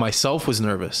I myself was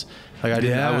nervous. Like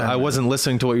I wasn't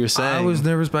listening to what you're saying. I was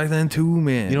nervous back then too,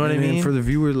 man. You know what I mean? For the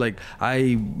viewer, like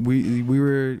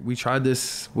we tried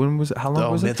this. When was it? How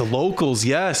long was it? The locals,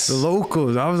 yes. The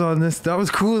locals. I was on this. That was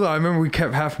cool though. I remember we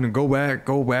kept having to go back.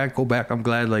 I'm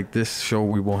glad like this show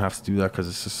we won't have to do that because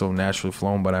it's just so naturally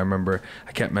flown. But I remember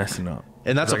I kept messing up.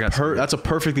 And that's a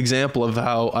perfect example of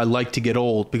how I like to get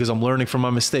old, because I'm learning from my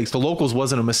mistakes. The locals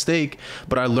wasn't a mistake,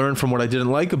 but I learned from what I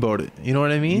didn't like about it. You know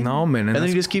what I mean? No, man. And then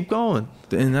you just keep going.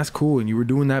 And that's cool. And you were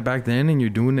doing that back then, and you're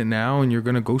doing it now, and you're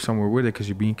gonna go somewhere with it because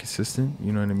you're being consistent.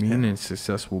 You know what I mean? Yeah. And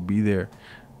success will be there.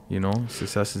 You know,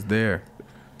 success is there.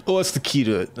 Well, that's the key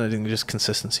to it. I think just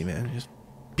consistency, man. Just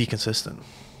be consistent.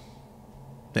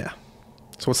 Yeah.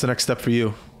 So what's the next step for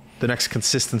you? The next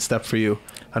consistent step for you?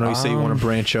 I know you say you want to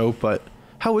branch out, but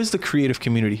how is the creative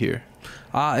community here?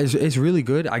 It's really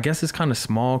good. I guess it's kind of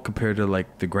small compared to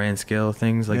like the grand scale of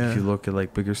things. Like if you look at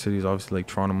like bigger cities, obviously like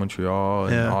Toronto, Montreal,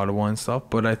 and Ottawa and stuff.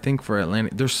 But I think for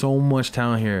Atlantic, there's so much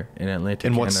talent here in Atlantic.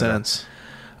 In what sense?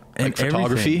 In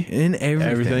photography? In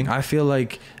everything. I feel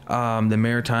like the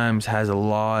Maritimes has a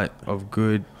lot of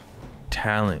good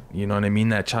talent, you know what I mean,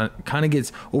 that kind of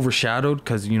gets overshadowed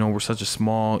because, you know, we're such a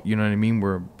small, you know what I mean,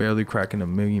 we're barely cracking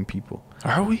 1 million people.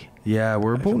 Are we? Yeah,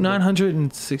 we're about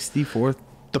 964.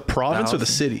 The province 000. Or the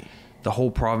city? The whole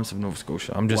province of Nova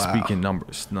Scotia. I'm just speaking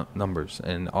numbers,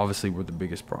 and obviously we're the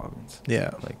biggest province. Yeah,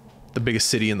 like the biggest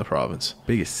city in the province.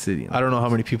 Biggest city. I don't know how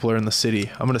many people are in the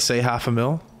city. I'm gonna say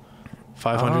 500,000,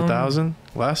 500,000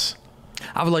 less.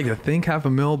 I would like to think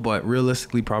 500,000, but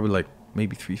realistically probably like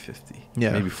maybe 350.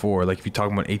 Yeah, maybe 4. Like if you're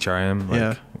talking about HRM,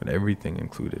 like with everything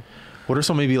included. What are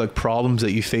some maybe like problems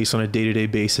that you face on a day-to-day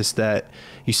basis that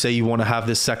you say you want to have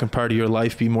this second part of your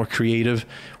life be more creative?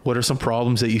 What are some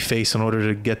problems that you face in order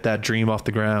to get that dream off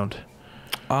the ground?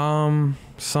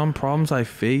 Some problems I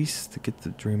face to get the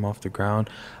dream off the ground.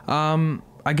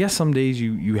 I guess some days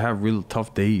you have real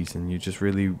tough days and you just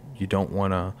really, you don't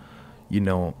want to, you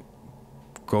know,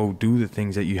 go do the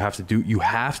things that you have to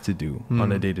do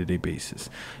on a day-to-day basis.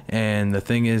 And the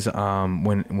thing is,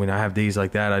 when I have days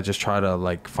like that, I just try to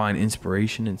like find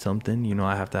inspiration in something. You know,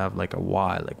 I have to have like a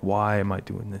why. Like, why am I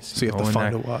doing this? So you have to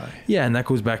find a why. Yeah, and that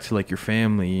goes back to like your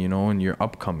family, you know, and your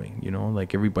upcoming, you know,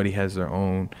 like everybody has their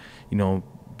own, you know,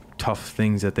 tough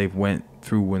things that they've went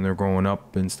through when they're growing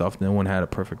up and stuff. No one had a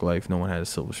perfect life. No one had a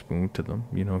silver spoon to them,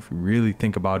 you know, if you really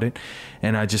think about it.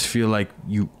 And I just feel like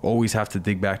you always have to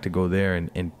dig back to go there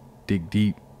and dig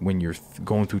deep when you're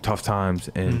going through tough times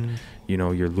and, you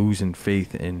know, you're losing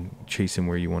faith and chasing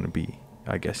where you want to be,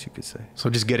 I guess you could say. So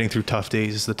just getting through tough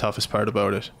days is the toughest part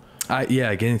about it.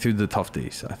 Yeah, getting through the tough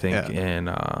days, I think. Yeah. And,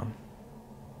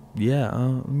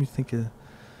 let me think of...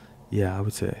 Yeah, I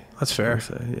would say. That's fair.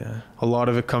 Yeah. A lot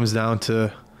of it comes down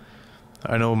to,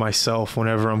 I know myself,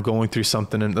 whenever I'm going through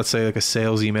something, and let's say like a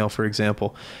sales email, for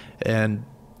example, and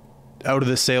out of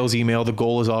the sales email, the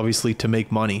goal is obviously to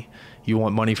make money. You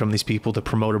want money from these people to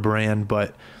promote a brand,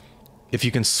 but if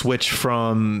you can switch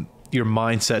from your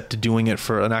mindset to doing it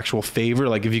for an actual favor,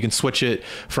 like if you can switch it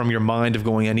from your mind of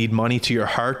going, I need money, to your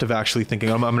heart of actually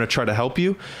thinking, I'm going to try to help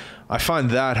you, I find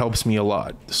that helps me a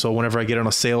lot. So whenever I get on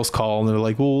a sales call and they're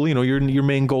like, well, you know, your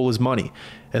main goal is money.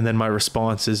 And then my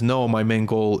response is, no, my main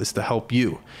goal is to help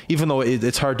you. Even though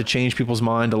it's hard to change people's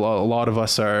mind. A lot of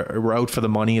us we're out for the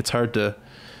money. It's hard out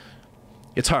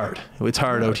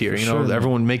here. You know,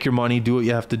 everyone make your money, do what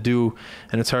you have to do.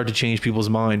 And it's hard to change people's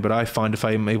mind. But I find if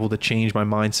I'm able to change my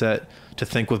mindset to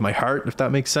think with my heart, if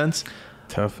that makes sense,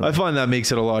 tough. I find that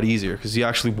makes it a lot easier because you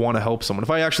actually want to help someone. If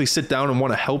I actually sit down and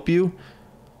want to help you,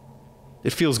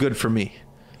 it feels good for me.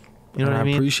 You know what I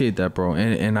mean? I appreciate that, bro.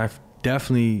 And I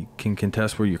definitely can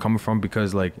contest where you're coming from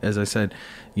because, like, as I said,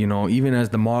 you know, even as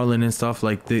the modeling and stuff,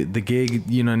 like the gig,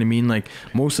 you know what I mean? Like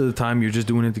most of the time you're just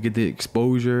doing it to get the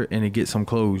exposure and to get some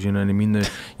clothes, you know what I mean?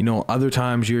 You know, other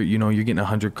times you're getting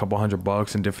couple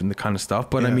 $100 and different kind of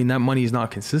stuff. But I mean, that money is not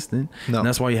consistent. No. And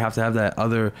that's why you have to have that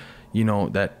other, you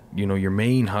know, your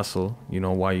main hustle, you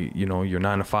know, why, you know, your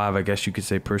 9 to 5, I guess you could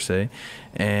say per se.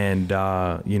 And,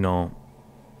 you know,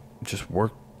 just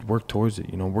work towards it,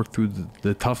 you know, work through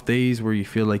the tough days where you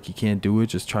feel like you can't do it.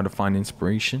 Just try to find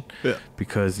inspiration,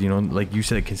 because, you know, like you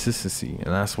said, consistency, and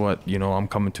that's what, you know, I'm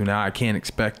coming to now. I can't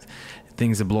expect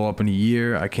things to blow up in a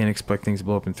year. I can't expect things to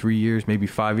blow up in 3 years, maybe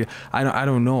 5 years. I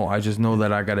don't know. I just know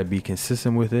that I got to be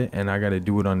consistent with it, and I got to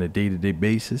do it on a day-to-day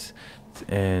basis.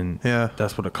 And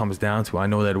that's what it comes down to. I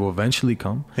know that it will eventually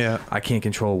come. I can't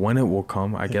control when it will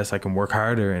come. I guess I can work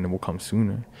harder and it will come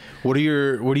sooner. Do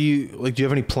you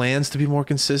have any plans to be more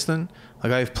consistent?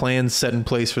 Like, I have plans set in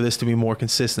place for this to be more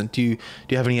consistent. Do you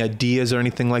have any ideas or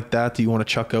anything like that you want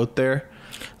to chuck out there?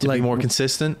 to like, be more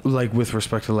consistent? Like with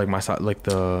respect to like my side, like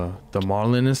the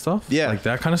modeling and stuff. Yeah, like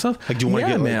that kind of stuff. Like, do you want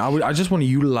to get? Man, I just want to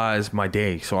utilize my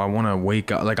day. So I want to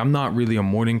wake up. Like I'm not really a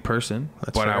morning person,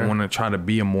 but fair. I want to try to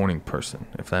be a morning person,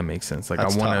 if that makes sense. Like I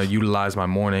want to utilize my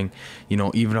morning. You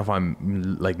know, even if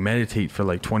I'm like meditate for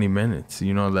like 20 minutes.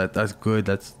 You know, that's good.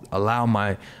 That's allow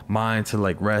my mind to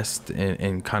like rest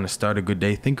and kind of start a good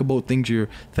day. Think about things you're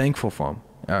thankful for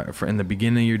in the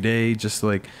beginning of your day. Just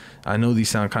like, I know these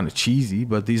sound kind of cheesy,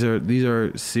 but these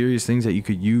are serious things that you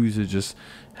could use to just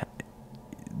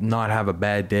not have a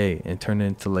bad day and turn it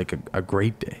into like a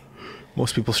great day.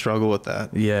 Most people struggle with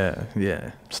that. Yeah,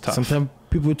 it's tough. Sometimes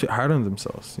people are hard on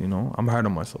themselves, you know. I'm hard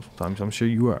on myself sometimes. I'm sure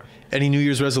you are. Any New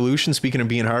Year's resolution? Speaking of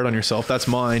being hard on yourself, that's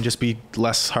mine. Just be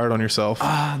less hard on yourself.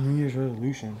 New Year's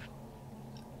resolution.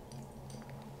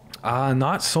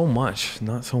 Not so much.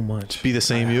 Be the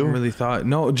same. You really thought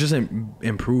no, just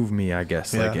improve me, I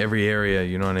guess. Like every area,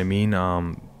 you know what I mean.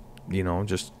 You know,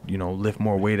 just lift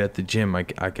more weight at the gym. I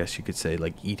guess you could say,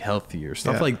 like eat healthier,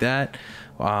 stuff like that.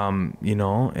 You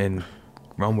know, and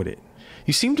run with it.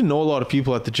 You seem to know a lot of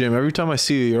people at the gym. Every time I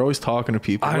see you, you're always talking to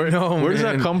people. Where does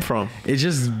that come from? It's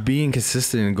just being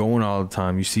consistent and going all the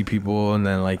time. You see people, and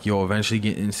then like you'll eventually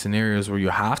get in scenarios where you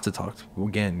have to talk to people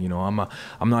again. You know, I'm not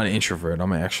an introvert.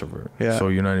 I'm an extrovert. Yeah. So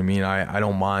you know what I mean. I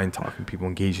don't mind talking to people,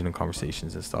 engaging in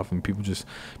conversations and stuff. And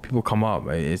people come up.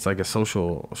 It's like a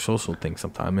social thing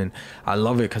sometimes. And I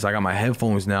love it because I got my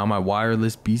headphones now. My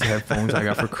wireless Beats headphones I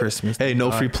got for Christmas. Hey, no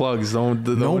free plugs. No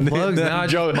plugs. I'm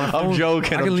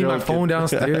joking. I can leave my phone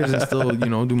downstairs and still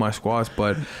do my squats,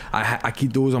 but I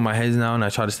keep those on my head now, and I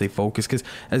try to stay focused because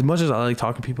as much as I like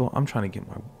talking to people, I'm trying to get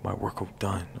my workout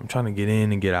done. I'm trying to get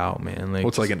in and get out, man. Like,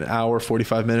 what's like an hour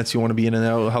 45 minutes you want to be in and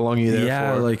out? How long are you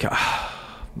there for? Like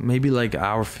maybe like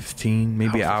hour 15,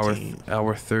 maybe hour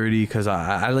 30, because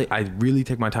I really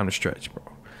take my time to stretch, bro.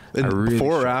 Really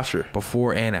before or after?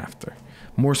 Before and after.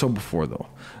 More so before though.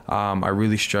 I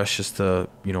really stretch just to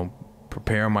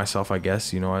prepare myself, I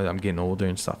guess. I'm getting older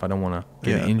and stuff. I don't want to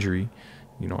get an injury.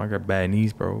 I got bad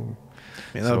knees, bro.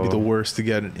 Man, that would be the worst, to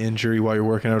get an injury while you're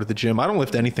working out at the gym. I don't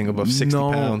lift anything above 60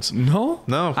 pounds. No.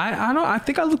 I don't. I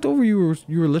think I looked over. You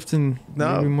were lifting.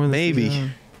 No,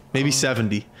 maybe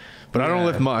 70. But I don't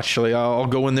lift much. Like I'll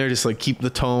go in there, just like keep the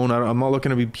tone. I'm not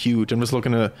looking to be huge. I'm just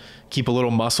looking to keep a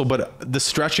little muscle. But the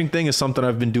stretching thing is something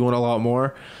I've been doing a lot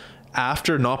more.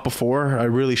 After, not before. I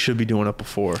really should be doing it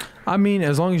before. I mean,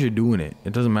 as long as you're doing it,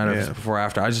 it doesn't matter if it's before or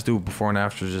after. I just do it before and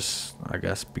after, just I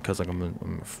guess because like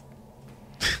I'm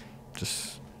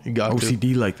just you got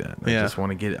OCD like that.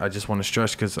 I just want to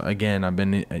stretch because again, I've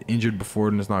been injured before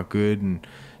and it's not good, and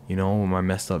with my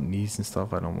messed up knees and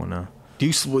stuff, I don't want to.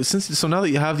 So now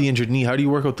that you have the injured knee, how do you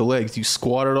work out the legs? Do you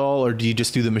squat at all, or do you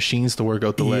just do the machines to work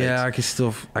out the legs? Yeah, I can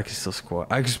still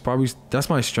squat. I can probably, that's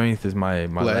my strength, is my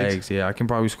legs. Yeah, I can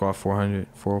probably squat 400,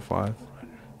 405.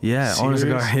 Yeah, honestly.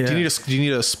 Yeah. Do you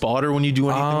need a spotter when you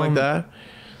do anything like that?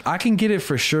 I can get it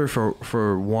for sure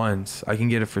for once. I can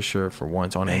get it for sure for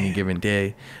once on any given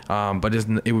day. But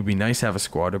it would be nice to have a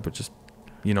squatter, but just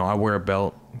I wear a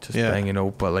belt, just bang it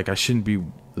out. But like I shouldn't be.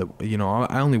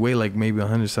 I only weigh like maybe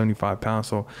 175 pounds,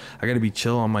 so I got to be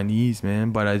chill on my knees,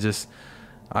 man. But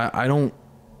I don't,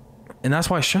 and that's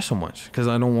why I stress so much, because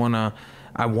I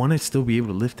want to still be able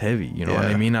to lift heavy. You know what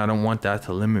I mean? I don't want that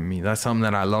to limit me. That's something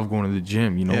that I love, going to the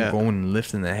gym, going and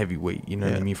lifting that heavy weight,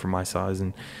 what I mean, for my size,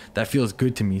 and that feels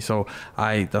good to me. So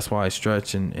that's why I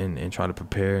stretch and try to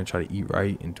prepare and try to eat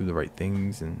right and do the right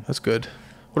things. And that's good.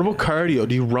 What about cardio?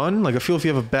 Do you run? Like, I feel if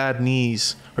you have a bad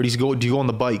knees, or do you go on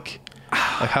the bike?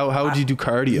 Like how do you do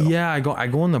cardio? Yeah, I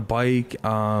go on the bike.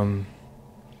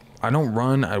 I don't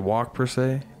run. I walk per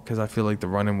se, because I feel like the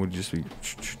running would just be.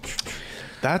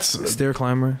 That's stair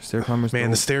climber. Stair climbers.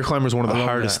 Man, the stair climber is one of the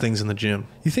hardest things in the gym.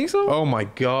 You think so? Oh my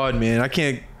god, man! I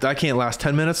can't last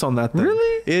 10 minutes on that thing.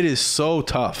 Really? It is so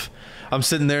tough. I'm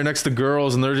sitting there next to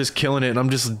girls and they're just killing it, and I'm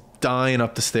just dying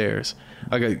up the stairs.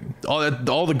 I got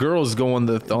all the girls go on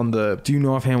the. Do you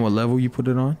know offhand what level you put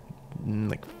it on?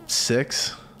 Like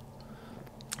 6.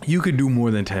 You could do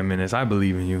more than 10 minutes. I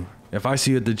believe in you. If I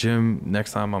see you at the gym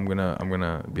next time, I'm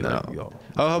gonna be like, yo.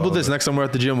 Oh, how about this? Next time we're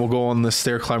at the gym, we'll go on the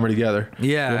stair climber together.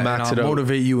 Yeah, we'll max it out. I'll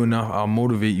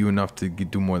motivate you enough to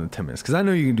do more than 10 minutes, because I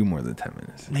know you can do more than 10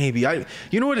 minutes. Maybe.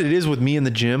 You know what it is with me in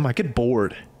the gym? I get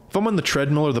bored. If I'm on the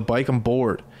treadmill or the bike, I'm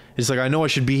bored. It's like, I know I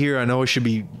should be here. I know I should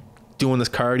be doing this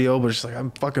cardio, but it's like, I'm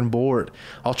fucking bored.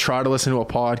 I'll try to listen to a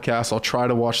podcast. I'll try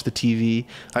to watch the TV.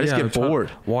 I just get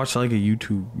bored. Watch like a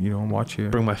YouTube, watch here.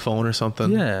 Bring my phone or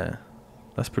something. Yeah.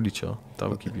 That's pretty chill. That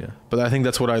would keep you. But I think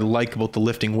that's what I like about the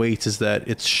lifting weights, is that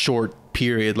it's short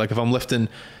period. Like if I'm lifting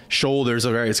shoulders,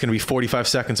 all right, it's going to be 45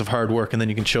 seconds of hard work and then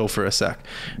you can chill for a sec.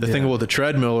 The thing about the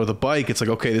treadmill or the bike, it's like,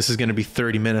 okay, this is going to be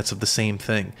 30 minutes of the same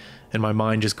thing. And my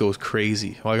mind just goes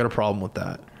crazy. Well, I got a problem with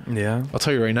that. Yeah. I'll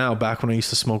tell you right now, back when I used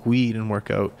to smoke weed and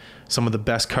work out, some of the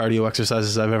best cardio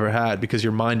exercises I've ever had, because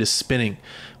your mind is spinning.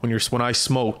 When I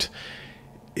smoked,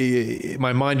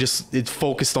 my mind it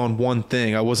focused on one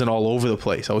thing. I wasn't all over the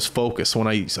place. I was focused. When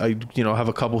I have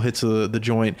a couple hits of the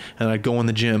joint and I'd go in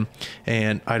the gym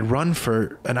and I'd run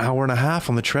for an hour and a half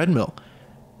on the treadmill.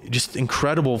 Just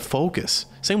incredible focus.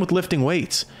 Same with lifting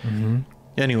weights. Mm-hmm.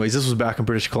 Anyways, this was back in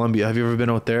British Columbia. Have you ever been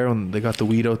out there when they got the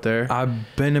weed out there? I've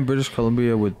been in British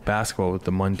Columbia with basketball with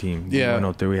the MUN team. Yeah. We went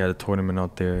out there. We had a tournament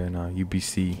out there in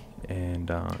UBC. And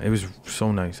it was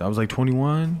so nice. I was like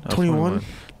 21. 21?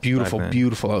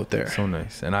 Beautiful out there. So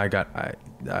nice. And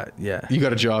yeah. You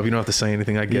got a job. You don't have to say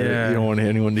anything. I get it. You don't want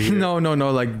anyone to hear. No.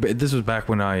 Like this was back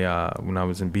when I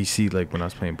was in BC, like when I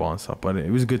was playing ball and stuff. But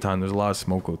it was a good time. There's a lot of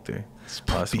smoke out there.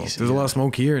 There's a lot of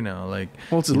smoke here now. Like,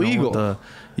 well, it's illegal.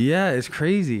 Yeah, it's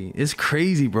crazy. It's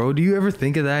crazy, bro. Do you ever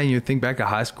think of that and you think back to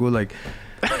high school, like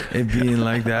it being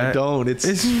like that? I don't. It's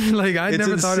like I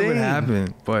never thought it would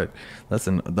happen. But that's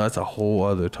a whole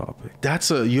other topic.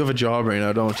 You have a job right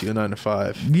now, don't you? A 9 to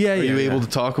 5. Yeah. Are you able to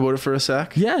talk about it for a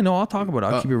sec? Yeah, no, I'll talk about it.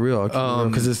 I'll keep it real.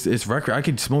 Because it's I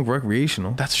could smoke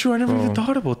recreational. That's true. I never even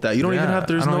thought about that. You don't even have.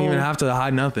 I don't even have to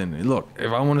hide nothing. Look,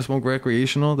 if I want to smoke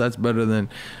recreational, that's better than,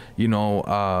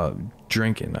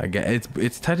 drinking. I guess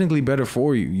it's technically better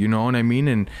for you. You know what I mean?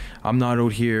 And I'm not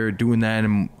out here doing that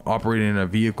and operating in a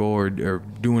vehicle or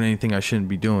doing anything I shouldn't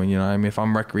be doing. You know what I mean? If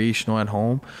I'm recreational at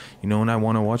home, and I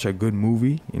want to watch a good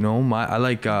movie, I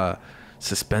like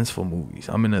suspenseful movies.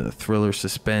 I'm into the thriller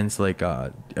suspense. Like,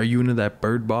 are you into that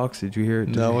Bird Box? Did you hear it?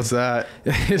 No, what's that?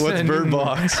 What's Bird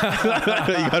Box? You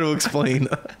got to explain.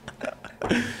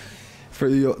 For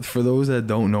those that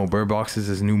don't know, Bird Box is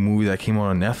this new movie that came out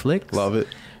on Netflix. Love it.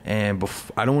 And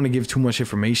I don't want to give too much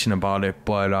information about it,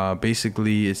 but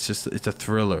basically it's a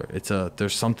thriller.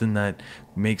 There's something that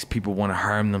makes people want to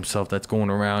harm themselves that's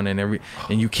going around and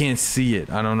you can't see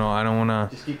it. I don't know. I don't want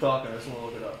to. Just keep talking. I just want to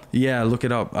look it up. Yeah, look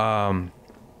it up.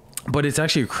 But it's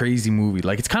actually a crazy movie.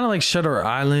 Like, it's kind of like Shutter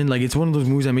Island. Like, it's one of those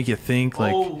movies that make you think.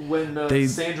 Like, when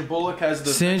Sandra Bullock has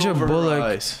the thing over her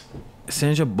eyes.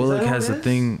 Sandra Bullock has the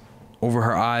thing over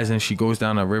her eyes and she goes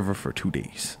down a river for 2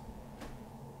 days.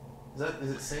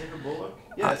 Is it Sandra Bullock?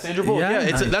 Yeah, Sandra Bullock.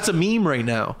 Yeah, that's a meme right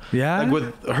now. Yeah, like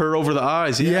with her over the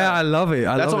eyes. Yeah, I love it.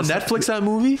 That's on Netflix. That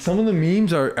movie. Some of the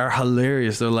memes are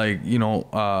hilarious. They're like,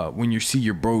 when you see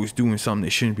your bros doing something they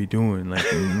shouldn't be doing,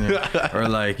 like, or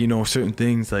like, certain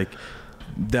things like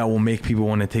that will make people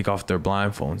want to take off their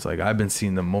blindfolds. Like, I've been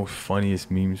seeing the most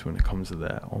funniest memes when it comes to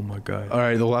that. Oh my god. All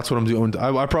right, well, that's what I'm doing.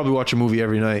 I probably watch a movie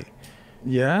every night.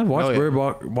 Yeah, watch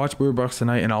Bird Box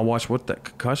tonight, and I'll watch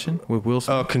Concussion with Will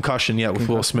Smith. Oh, Concussion, yeah, with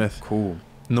Will Smith. Cool.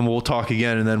 And then we'll talk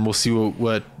again, and then we'll see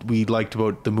what we liked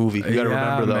about the movie. You gotta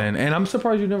remember, though. Man. And I'm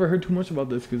surprised you never heard too much about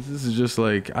this, because this is just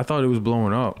like, I thought it was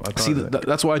blowing up.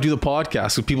 That's why I do the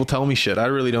podcast. So people tell me shit. I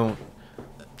don't really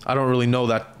know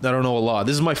that. I don't know a lot.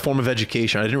 This is my form of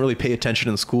education. I didn't really pay attention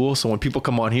in school, so when people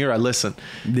come on here, I listen.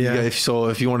 Yeah.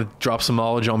 If you want to drop some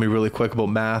knowledge on me really quick about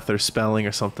math or spelling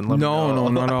or something, let me know. No,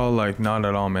 not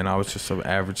at all, man. I was just an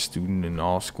average student in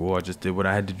all school. I just did what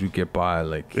I had to do to get by.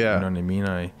 Like, you know what I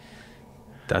mean?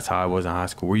 That's how I was in high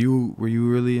school. Were you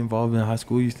really involved in high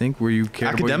school, you think? Were you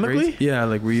academically? Yeah,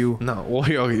 like, were you? No. Well,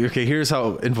 okay, here's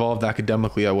how involved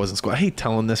academically I was in school. I hate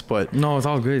telling this, but no, it's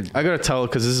all good. I gotta tell it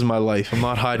because this is my life. I'm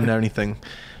not hiding anything.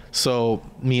 So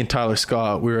me and Tyler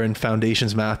Scott, we were in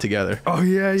Foundations Math together. Oh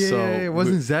yeah.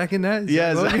 Wasn't Zach in that?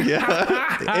 Yeah, Zach,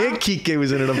 yeah. And Kike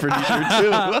was in it, I'm pretty sure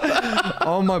too.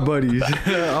 All my buddies. All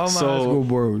my high school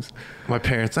bros. My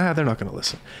parents, they're not going to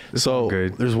listen. So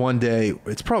there's one day,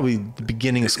 it's probably the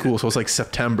beginning of school, so it's like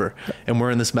September, and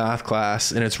we're in this math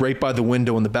class, and it's right by the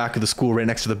window in the back of the school, right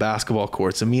next to the basketball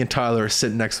courts, and me and Tyler are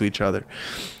sitting next to each other.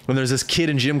 When there's this kid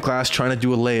in gym class trying to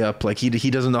do a layup, like he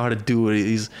doesn't know how to do it.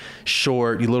 He's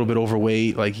short, he's a little bit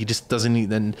overweight, like he just doesn't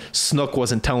need, and Snook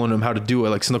wasn't telling him how to do it,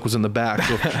 like Snook was in the back.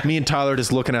 So me and Tyler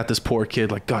just looking at this poor kid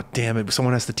like, God damn it,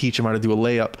 someone has to teach him how to do a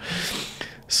layup.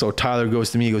 So Tyler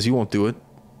goes to me, he goes, you won't do it.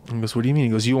 He goes, what do you mean?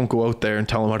 He goes, you won't go out there and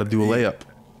tell him how to do a layup.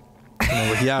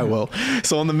 And Yeah, I will.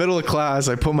 So in the middle of class,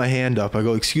 I put my hand up. I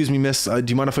go, excuse me, miss, do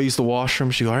you mind if I use the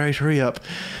washroom? She go, all right, hurry up.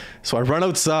 So I run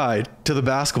outside to the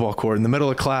basketball court in the middle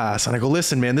of class, and I go,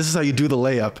 listen, man, this is how you do the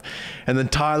layup. And then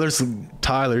Tyler,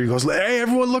 he goes, hey,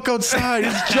 everyone look outside.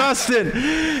 It's Justin.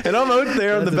 And I'm out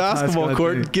there on the basketball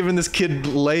court giving this kid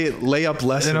layup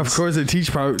lessons. And of course, the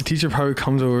teacher probably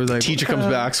comes over. Like, teacher comes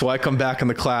back, so I come back in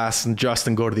the class, and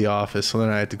Justin go to the office. So then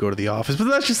I had to go to the office. But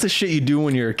that's just the shit you do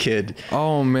when you're a kid.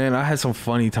 Oh man, I had some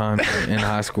funny times in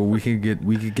high school. We could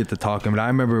get to talking, but I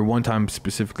remember one time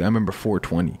specifically. I remember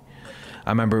 420. I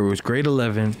remember it was grade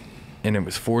 11, and it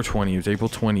was 420. It was April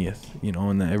 20th, you know,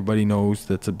 and everybody knows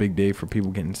that's a big day for people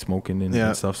getting smoking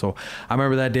and stuff. So I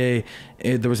remember that day,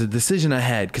 there was a decision I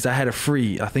had because I had a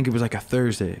free. I think it was like a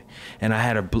Thursday, and I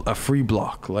had a free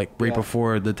block like right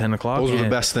before the 10 o'clock. Those were the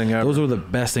best thing ever. Those were the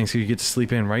best things, so you get to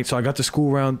sleep in, right? So I got to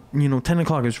school around 10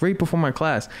 o'clock. It was right before my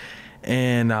class,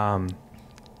 and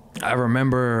I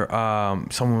remember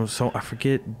someone was, I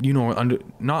forget,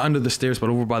 not under the stairs, but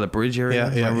over by the bridge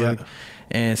area. Yeah.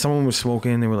 And someone was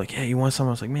smoking. They were like, "Hey, you want some?" I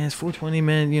was like, "Man, it's 420,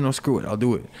 man. Screw it, I'll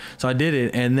do it." So I did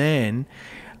it, and then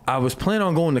I was planning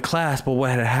on going to class, but what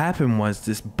had happened was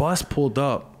this bus pulled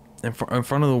up in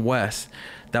front of the West.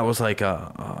 That was like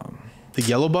the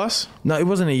yellow bus? No, it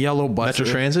wasn't a yellow bus.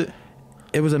 Metro Transit?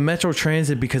 It was a Metro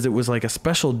Transit because it was like a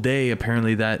special day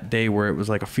apparently that day where it was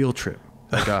like a field trip.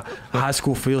 Like a high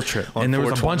school field trip. And there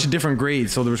was a bunch of different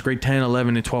grades. So there was grade 10,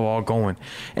 11, and 12 all going.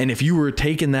 And if you were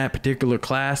taking that particular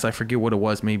class, I forget what it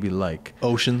was, maybe like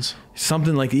Oceans.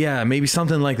 Something like, maybe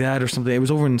something like that or something. It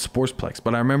was over in Sportsplex.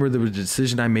 But I remember there was a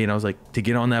decision I made. I was like, to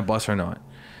get on that bus or not.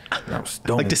 And I was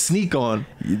stoned. Like to sneak on.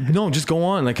 No, just go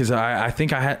on. Like, cause I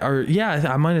think I had,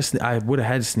 I would have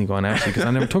had to sneak on actually, cause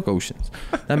I never took Oceans.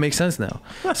 That makes sense now.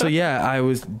 So yeah, I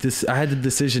had the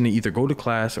decision to either go to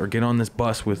class or get on this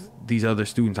bus with these other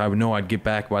students. I would know I'd get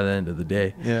back by the end of the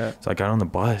day. Yeah. So I got on the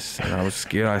bus and I was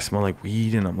scared. I smell like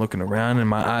weed and I'm looking around and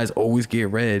my eyes always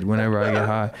get red whenever I get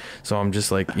high. So I'm just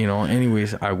like,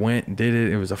 anyways, I went and did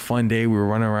it. It was a fun day. We were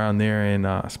running around there in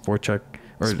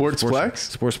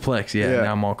Sportsplex, yeah.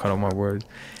 Now I'm all caught on my words,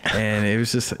 and it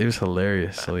was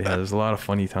hilarious. So yeah, there's a lot of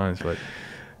funny times, but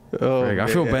I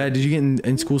feel bad. Did you get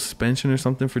in school suspension or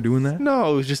something for doing that?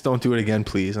 No, it was just don't do it again,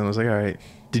 please. And I was like, all right.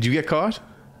 Did you get caught?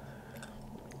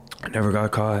 I never got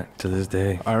caught to this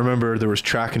day. I remember there was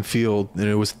track and field, and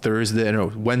it was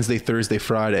Wednesday, Thursday,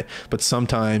 Friday. But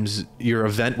sometimes your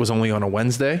event was only on a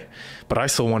Wednesday, but I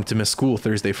still wanted to miss school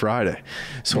Thursday, Friday.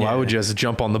 So I would just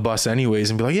jump on the bus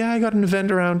anyways and be like, yeah, I got an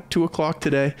event around 2 o'clock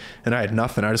today. And I had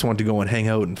nothing. I just wanted to go and hang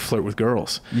out and flirt with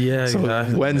girls. Yeah, so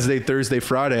exactly. Wednesday, Thursday,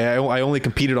 Friday. I only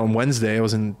competed on Wednesday. I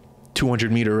was in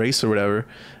 200-meter race or whatever,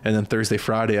 and then Thursday,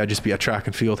 Friday I'd just be at track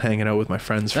and field hanging out with my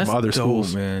friends from other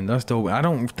schools. Man, that's dope. I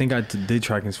don't think I did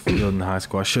track and field in high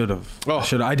school. I should have.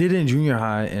 I did it in junior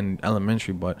high and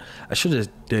elementary, but I should have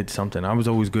did something. I was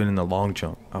always good in the long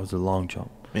jump. I was the long jump.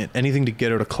 Man, anything to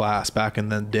get out of class back in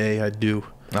the day, I'd do.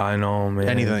 I know, man.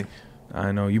 Anything.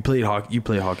 I know. You played hockey. You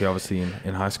played hockey obviously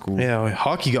in high school. Yeah,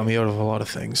 hockey got me out of a lot of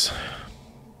things.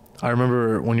 I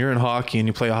remember when you're in hockey and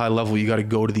you play a high level, you got to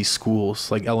go to these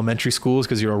schools, like elementary schools,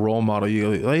 because you're a role model.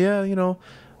 You go, oh, yeah,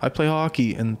 I play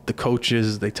hockey. And the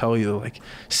coaches, they tell you, like,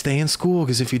 stay in school,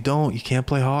 because if you don't, you can't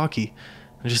play hockey.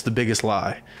 It's just the biggest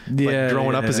lie. Yeah, like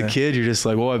growing up as a kid, you're just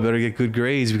like, well, I better get good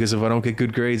grades, because if I don't get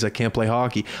good grades, I can't play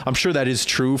hockey. I'm sure that is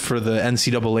true for the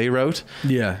NCAA route.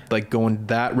 Yeah. Like going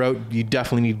that route, you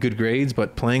definitely need good grades,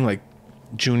 but playing like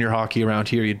junior hockey around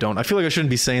here, you don't. I feel like I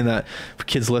shouldn't be saying that for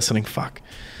kids listening. Fuck.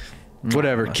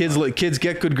 Whatever. Kids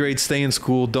get good grades, stay in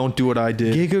school, don't do what I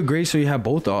did. Get good grades so you have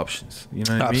both options. You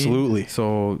know what Absolutely. I mean?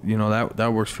 So,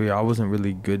 that works for you. I wasn't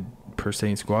really good per se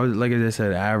in school. I was, like I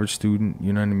said, average student,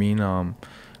 you know what I mean?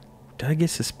 Did I get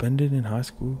suspended in high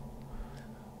school?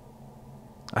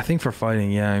 I think for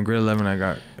fighting, yeah. In grade 11 I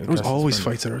got There was always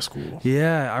fights at our school.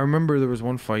 Yeah, I remember there was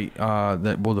one fight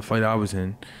the fight I was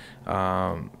in.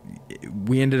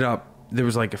 We ended up, there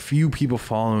was like a few people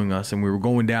following us, and we were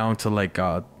going down to like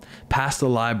past the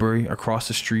library, across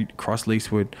the street, across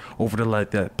Lacewood, over to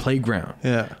like that playground.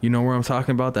 Yeah. You know where I'm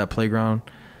talking about? That playground.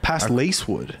 Past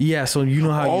Lacewood? Yeah, so you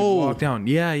know how you walk down.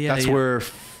 Yeah. That's where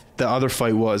the other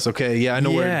fight was. Okay, yeah, I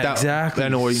know where that... exactly. I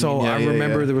know where you mean. I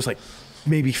remember there was like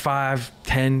maybe 5,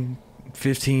 10,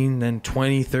 15, then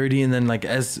 20, 30, and then like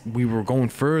as we were going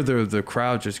further, the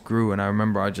crowd just grew, and I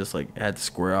remember I just like had to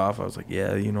square off. I was like,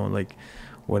 yeah, like...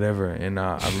 whatever. And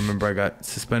I remember I got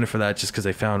suspended for that just because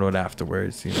they found out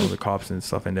afterwards. The cops and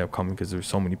stuff ended up coming because there were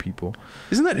so many people.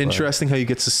 Isn't that interesting how you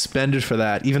get suspended for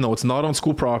that, even though it's not on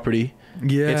school property?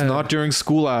 Yeah. It's not during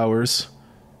school hours,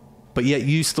 but yet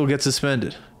you still get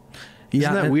suspended.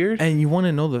 Isn't that weird? And you want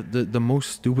to know the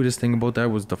most stupidest thing about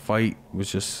that was the fight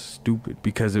was just stupid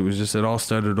because it all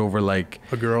started over like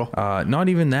a girl. Not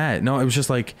even that. No, it was just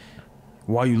like,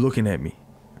 why are you looking at me?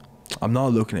 I'm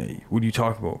not looking at you. What are you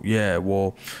talking about? Yeah,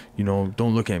 well,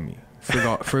 don't look at me.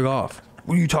 Frig off.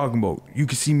 What are you talking about? You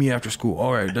can see me after school.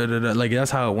 All right, like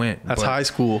that's how it went. That's high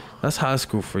school. That's high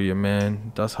school for you,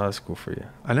 man. That's high school for you.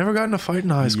 I never got in a fight in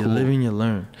high school. You live and you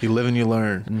learn. You live and you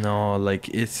learn. No, like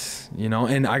it's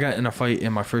and I got in a fight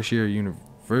in my first year of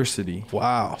university.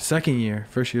 Wow. Second year,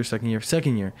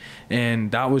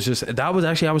 and that was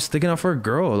actually I was sticking up for a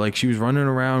girl. Like she was running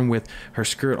around with her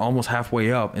skirt almost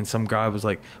halfway up, and some guy was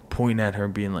like pointing at her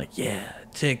and being like, "Yeah,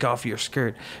 take off your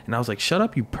skirt," and I was like, "Shut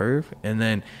up, you perv," and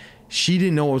then. She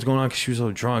didn't know what was going on because she was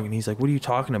so drunk. And he's like, what are you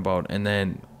talking about? And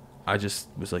then I just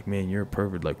was like, man, you're a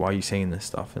pervert. Like, why are you saying this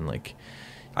stuff? And like,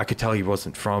 I could tell he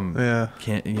wasn't from, and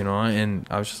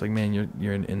I was just like, man,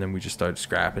 you're and then we just started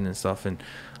scrapping and stuff. And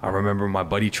I remember my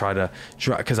buddy tried to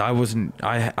try, because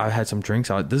I had some drinks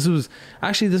out. This was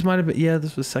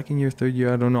second year, third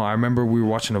year. I don't know. I remember we were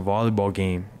watching a volleyball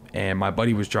game. And my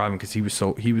buddy was driving because he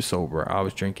was sober. I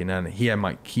was drinking, and he had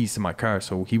my keys to my car,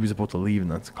 so he was about to leave.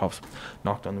 And then the cops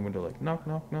knocked on the window, like knock,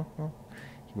 knock, knock, knock.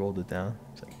 He rolled it down.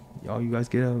 It's like, y'all, you guys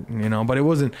get out, But it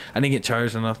wasn't. I didn't get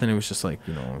charged or nothing. It was just like,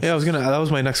 Yeah, that was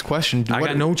my next question. I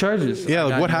got no charges. Yeah,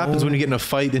 like what happens when you get in a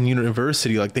fight in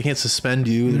university? Like they can't suspend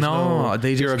you.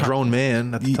 You're a grown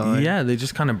man at the time. Yeah, they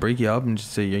just kind of break you up and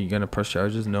just say, yeah, you gonna press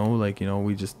charges? No, like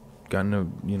we just. Got in a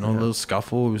little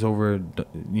scuffle. It was over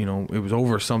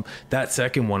that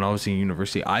second one obviously in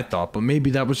university, I thought, but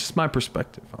maybe that was just my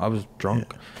perspective. I was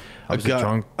drunk.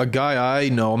 A guy I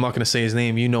know, I'm not going to say his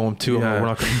name, you know him too. We're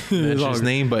not going to mention his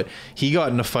name, but he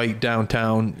got in a fight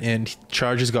downtown and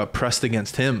charges got pressed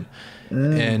against him.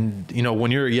 And when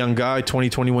you're a young guy,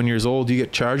 21 years old, you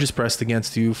get charges pressed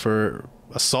against you for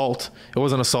assault. It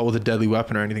wasn't assault with a deadly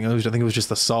weapon or anything. I think it was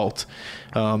just assault.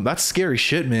 That's scary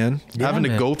shit, man. Having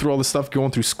to go through all this stuff,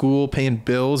 going through school, paying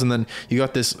bills, and then you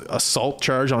got this assault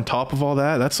charge on top of all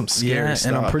that. That's some scary stuff.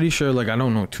 And I'm pretty sure, like, I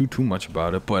don't know too much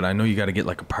about it, but I know you got to get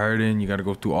like a pardon. You got to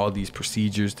go through all these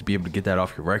procedures to be able to get that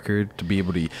off your record, to be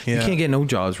able to. You can't get no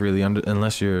jobs really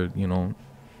unless you're doing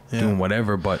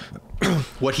whatever. But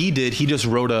what he did, he just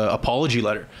wrote a apology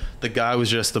letter. The guy was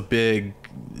just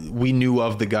we knew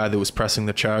of the guy that was pressing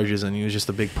the charges, and he was just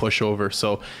a big pushover.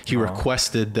 So he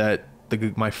requested that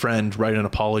my friend write an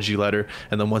apology letter,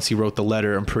 and then once he wrote the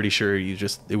letter, I'm pretty sure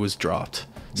it was dropped.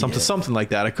 Something like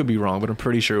that. I could be wrong, but I'm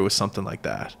pretty sure it was something like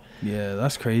that. Yeah,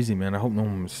 that's crazy, man. I hope no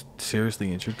one was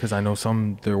seriously injured, because I know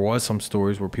there was some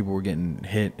stories where people were getting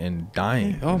hit and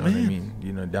dying. Oh, man. What I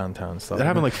mean? Downtown stuff. That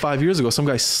happened like 5 years ago. Some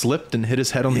guy slipped and hit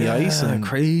his head on the ice. And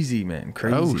crazy, man.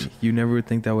 Crazy. You never would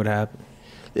think that would happen.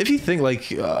 If you think like,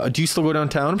 do you still go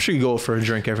downtown? I'm sure you go for a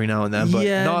drink every now and then, but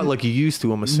not like you used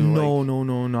to, I'm assuming.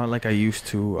 No, not like I used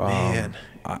to. Man.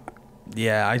 I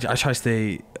try to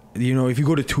stay. If you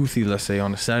go to Toothy, let's say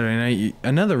on a Saturday night,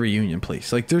 another reunion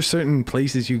place. Like there's certain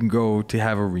places you can go to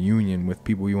have a reunion with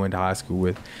people you went to high school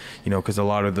with, because a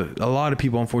lot of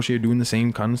people unfortunately are doing the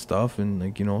same kind of stuff,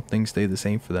 and things stay the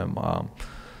same for them.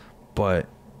 But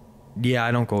yeah,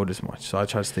 I don't go as much, so I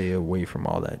try to stay away from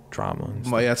all that drama.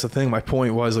 That's the thing. My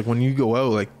point was, like, when you go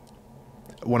out, like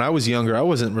when I was younger, I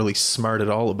wasn't really smart at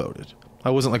all about it.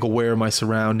 I wasn't like aware of my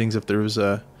surroundings. If there was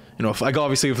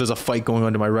if there's a fight going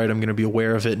on to my right, I'm going to be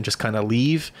aware of it and just kind of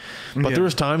leave. But there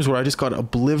was times where I just got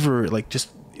obliterated, like just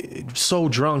so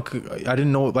drunk, I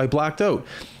didn't know, I blacked out.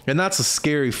 And that's a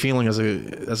scary feeling as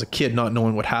a kid, not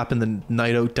knowing what happened the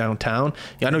night out downtown.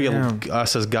 I know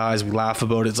us as guys, we laugh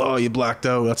about it. It's, you blacked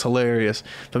out. That's hilarious.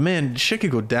 But man, shit could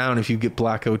go down if you get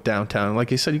blackout downtown. Like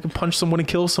you said, you can punch someone and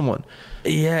kill someone.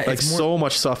 Yeah, like so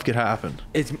much stuff could happen.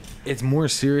 It's more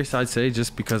serious, I'd say,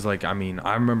 just because I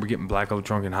remember getting blackout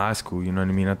drunk in high school, you know what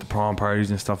I mean, at the prom parties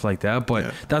and stuff like that.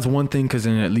 But that's one thing, because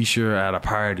then at least you're at a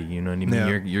party, you know what I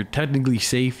mean. You're technically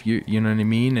safe, you know what I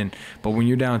mean. But when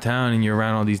you're downtown and you're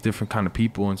around all these different kind of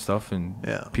people and stuff, and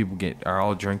people are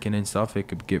all drinking and stuff, it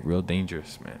could get real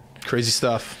dangerous, man. Crazy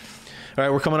stuff. All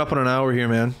right, we're coming up on an hour here,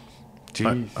 man.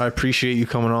 Jeez. I appreciate you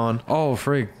coming on. Oh,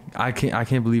 frig. I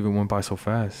can't believe it went by so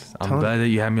fast. I'm glad that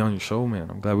you had me on your show, man.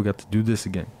 I'm glad we got to do this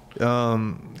again.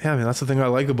 Man, that's the thing I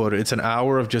like about it. It's an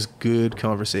hour of just good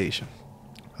conversation.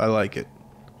 I like it.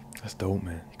 That's dope,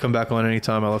 man. Come back on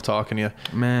anytime. I love talking to you.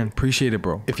 Man, appreciate it,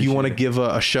 bro. If you want to give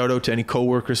a shout out to any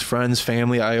coworkers, friends,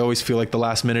 family, I always feel like the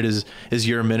last minute is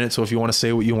your minute. So if you want to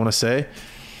say what you want to say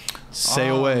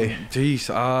away. Jeez.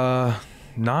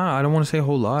 Nah, I don't want to say a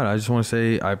whole lot. I just want to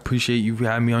say I appreciate you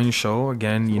having me on your show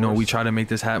again. We try to make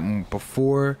this happen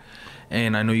before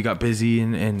And I know you got busy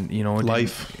and you know,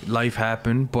 life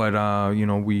happened, but you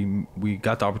know, we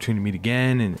got the opportunity to meet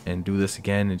again and do this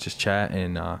again and just chat.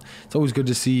 And it's always good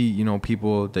to see, you know,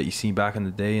 people that you seen back in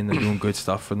the day and they're doing good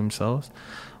stuff for themselves.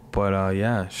 But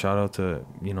yeah, shout out to,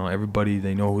 you know, everybody.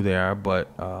 They know who they are. But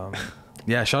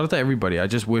yeah, shout out to everybody. I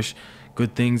just wish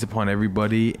good things upon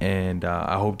everybody, and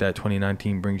I hope that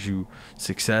 2019 brings you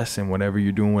success in whatever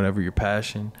you're doing, whatever your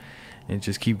passion, and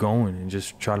just keep going and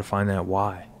just try to find that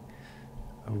why.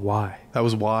 That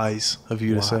was wise of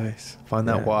you to say. Find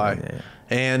that why. Yeah.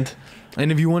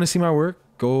 And if you want to see my work,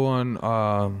 go on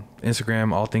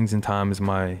Instagram. All Things in Time is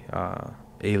my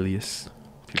alias.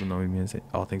 People know me as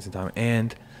All Things in Time.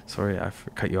 And sorry, I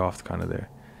cut you off kind of there.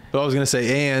 But I was going to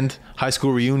say, and high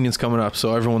school reunion's coming up.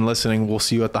 So everyone listening, we'll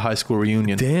see you at the high school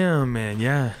reunion. Damn, man.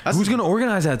 Yeah. Who's going to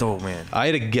organize that though, man? I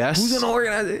had a guess. Who's going to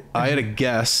organize it? I had a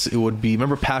guess. It would be,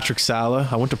 remember Patrick Sala?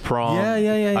 I went to prom.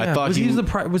 Yeah. I thought was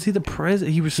he the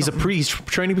president? He's a priest. He's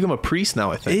training to become a priest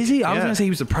now, I think. Is he? I was going to say he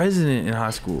was the president in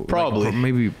high school. Probably. Like,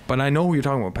 maybe. But I know who you're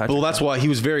talking about, Patrick. Well, that's why he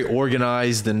was very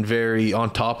organized and very on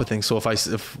top of things. So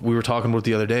if we were talking about it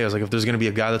the other day, I was like, if there's going to be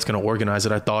a guy that's going to organize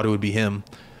it, I thought it would be him.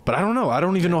 But I don't know. I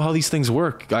don't even know how these things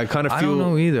work. I kind of feel. I don't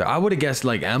know either. I would have guessed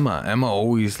like Emma. Emma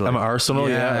always like. Emma Arsenal,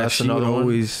 yeah, that's another one.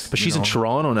 Always, but she's in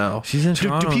Toronto now. She's in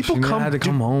Toronto. Do people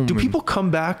come home? Do people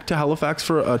come back to Halifax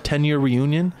for a 10-year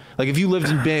reunion? Like if you lived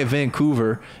in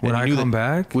Vancouver, would I come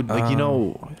back? Would you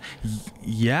know?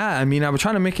 Yeah, I mean, I was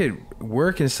trying to make it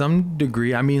work in some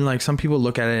degree. I mean, like some people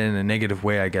look at it in a negative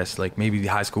way, I guess. Like maybe the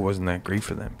high school wasn't that great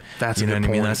for them. That's you know a good what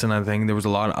point. I mean. That's another thing. There was a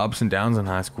lot of ups and downs in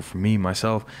high school for me,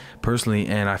 myself, personally,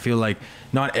 and I feel like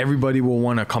not everybody will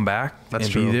want to come back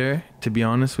be there. To be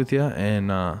honest with you, and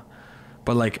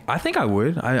but like I think I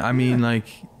would. I mean, like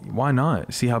why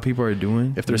not? See how people are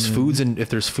doing. If there's if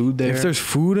there's food there. If there's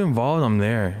food involved, I'm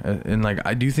there. And like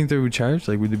I do think they would charge.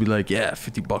 Like would they be like, yeah,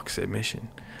 $50 admission?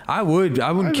 I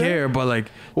wouldn't care, but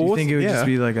like, do you think it would just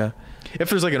be like a? If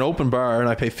there's like an open bar and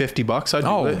I pay $50, I'd do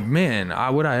it. Oh man,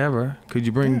 would I ever? Could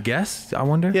you bring guests? I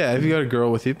wonder. Yeah, if you got a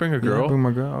girl with you, bring a girl. Yeah, bring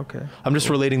my girl. Okay. I'm just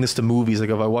relating this to movies.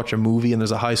 Like if I watch a movie and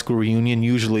there's a high school reunion,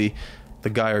 usually the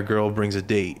guy or girl brings a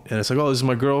date, and it's like, oh, this is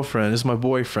my girlfriend, this is my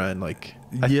boyfriend. Like,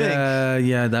 I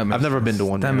think. That makes I've never been to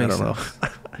one. That makes sense.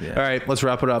 Yeah. All right, let's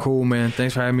wrap it up. Cool, man.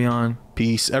 Thanks for having me on.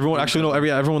 Peace. Everyone, actually, no,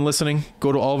 everyone listening,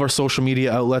 go to all of our social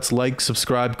media outlets, like,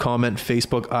 subscribe, comment,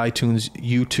 Facebook, iTunes,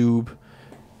 YouTube.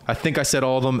 I think I said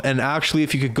all of them. And actually,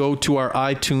 if you could go to our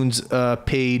iTunes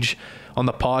page on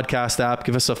the podcast app,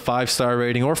 give us a 5-star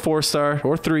rating or 4-star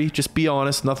or 3. Just be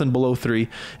honest, nothing below 3,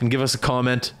 and give us a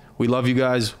comment. We love you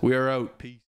guys. We are out.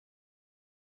 Peace.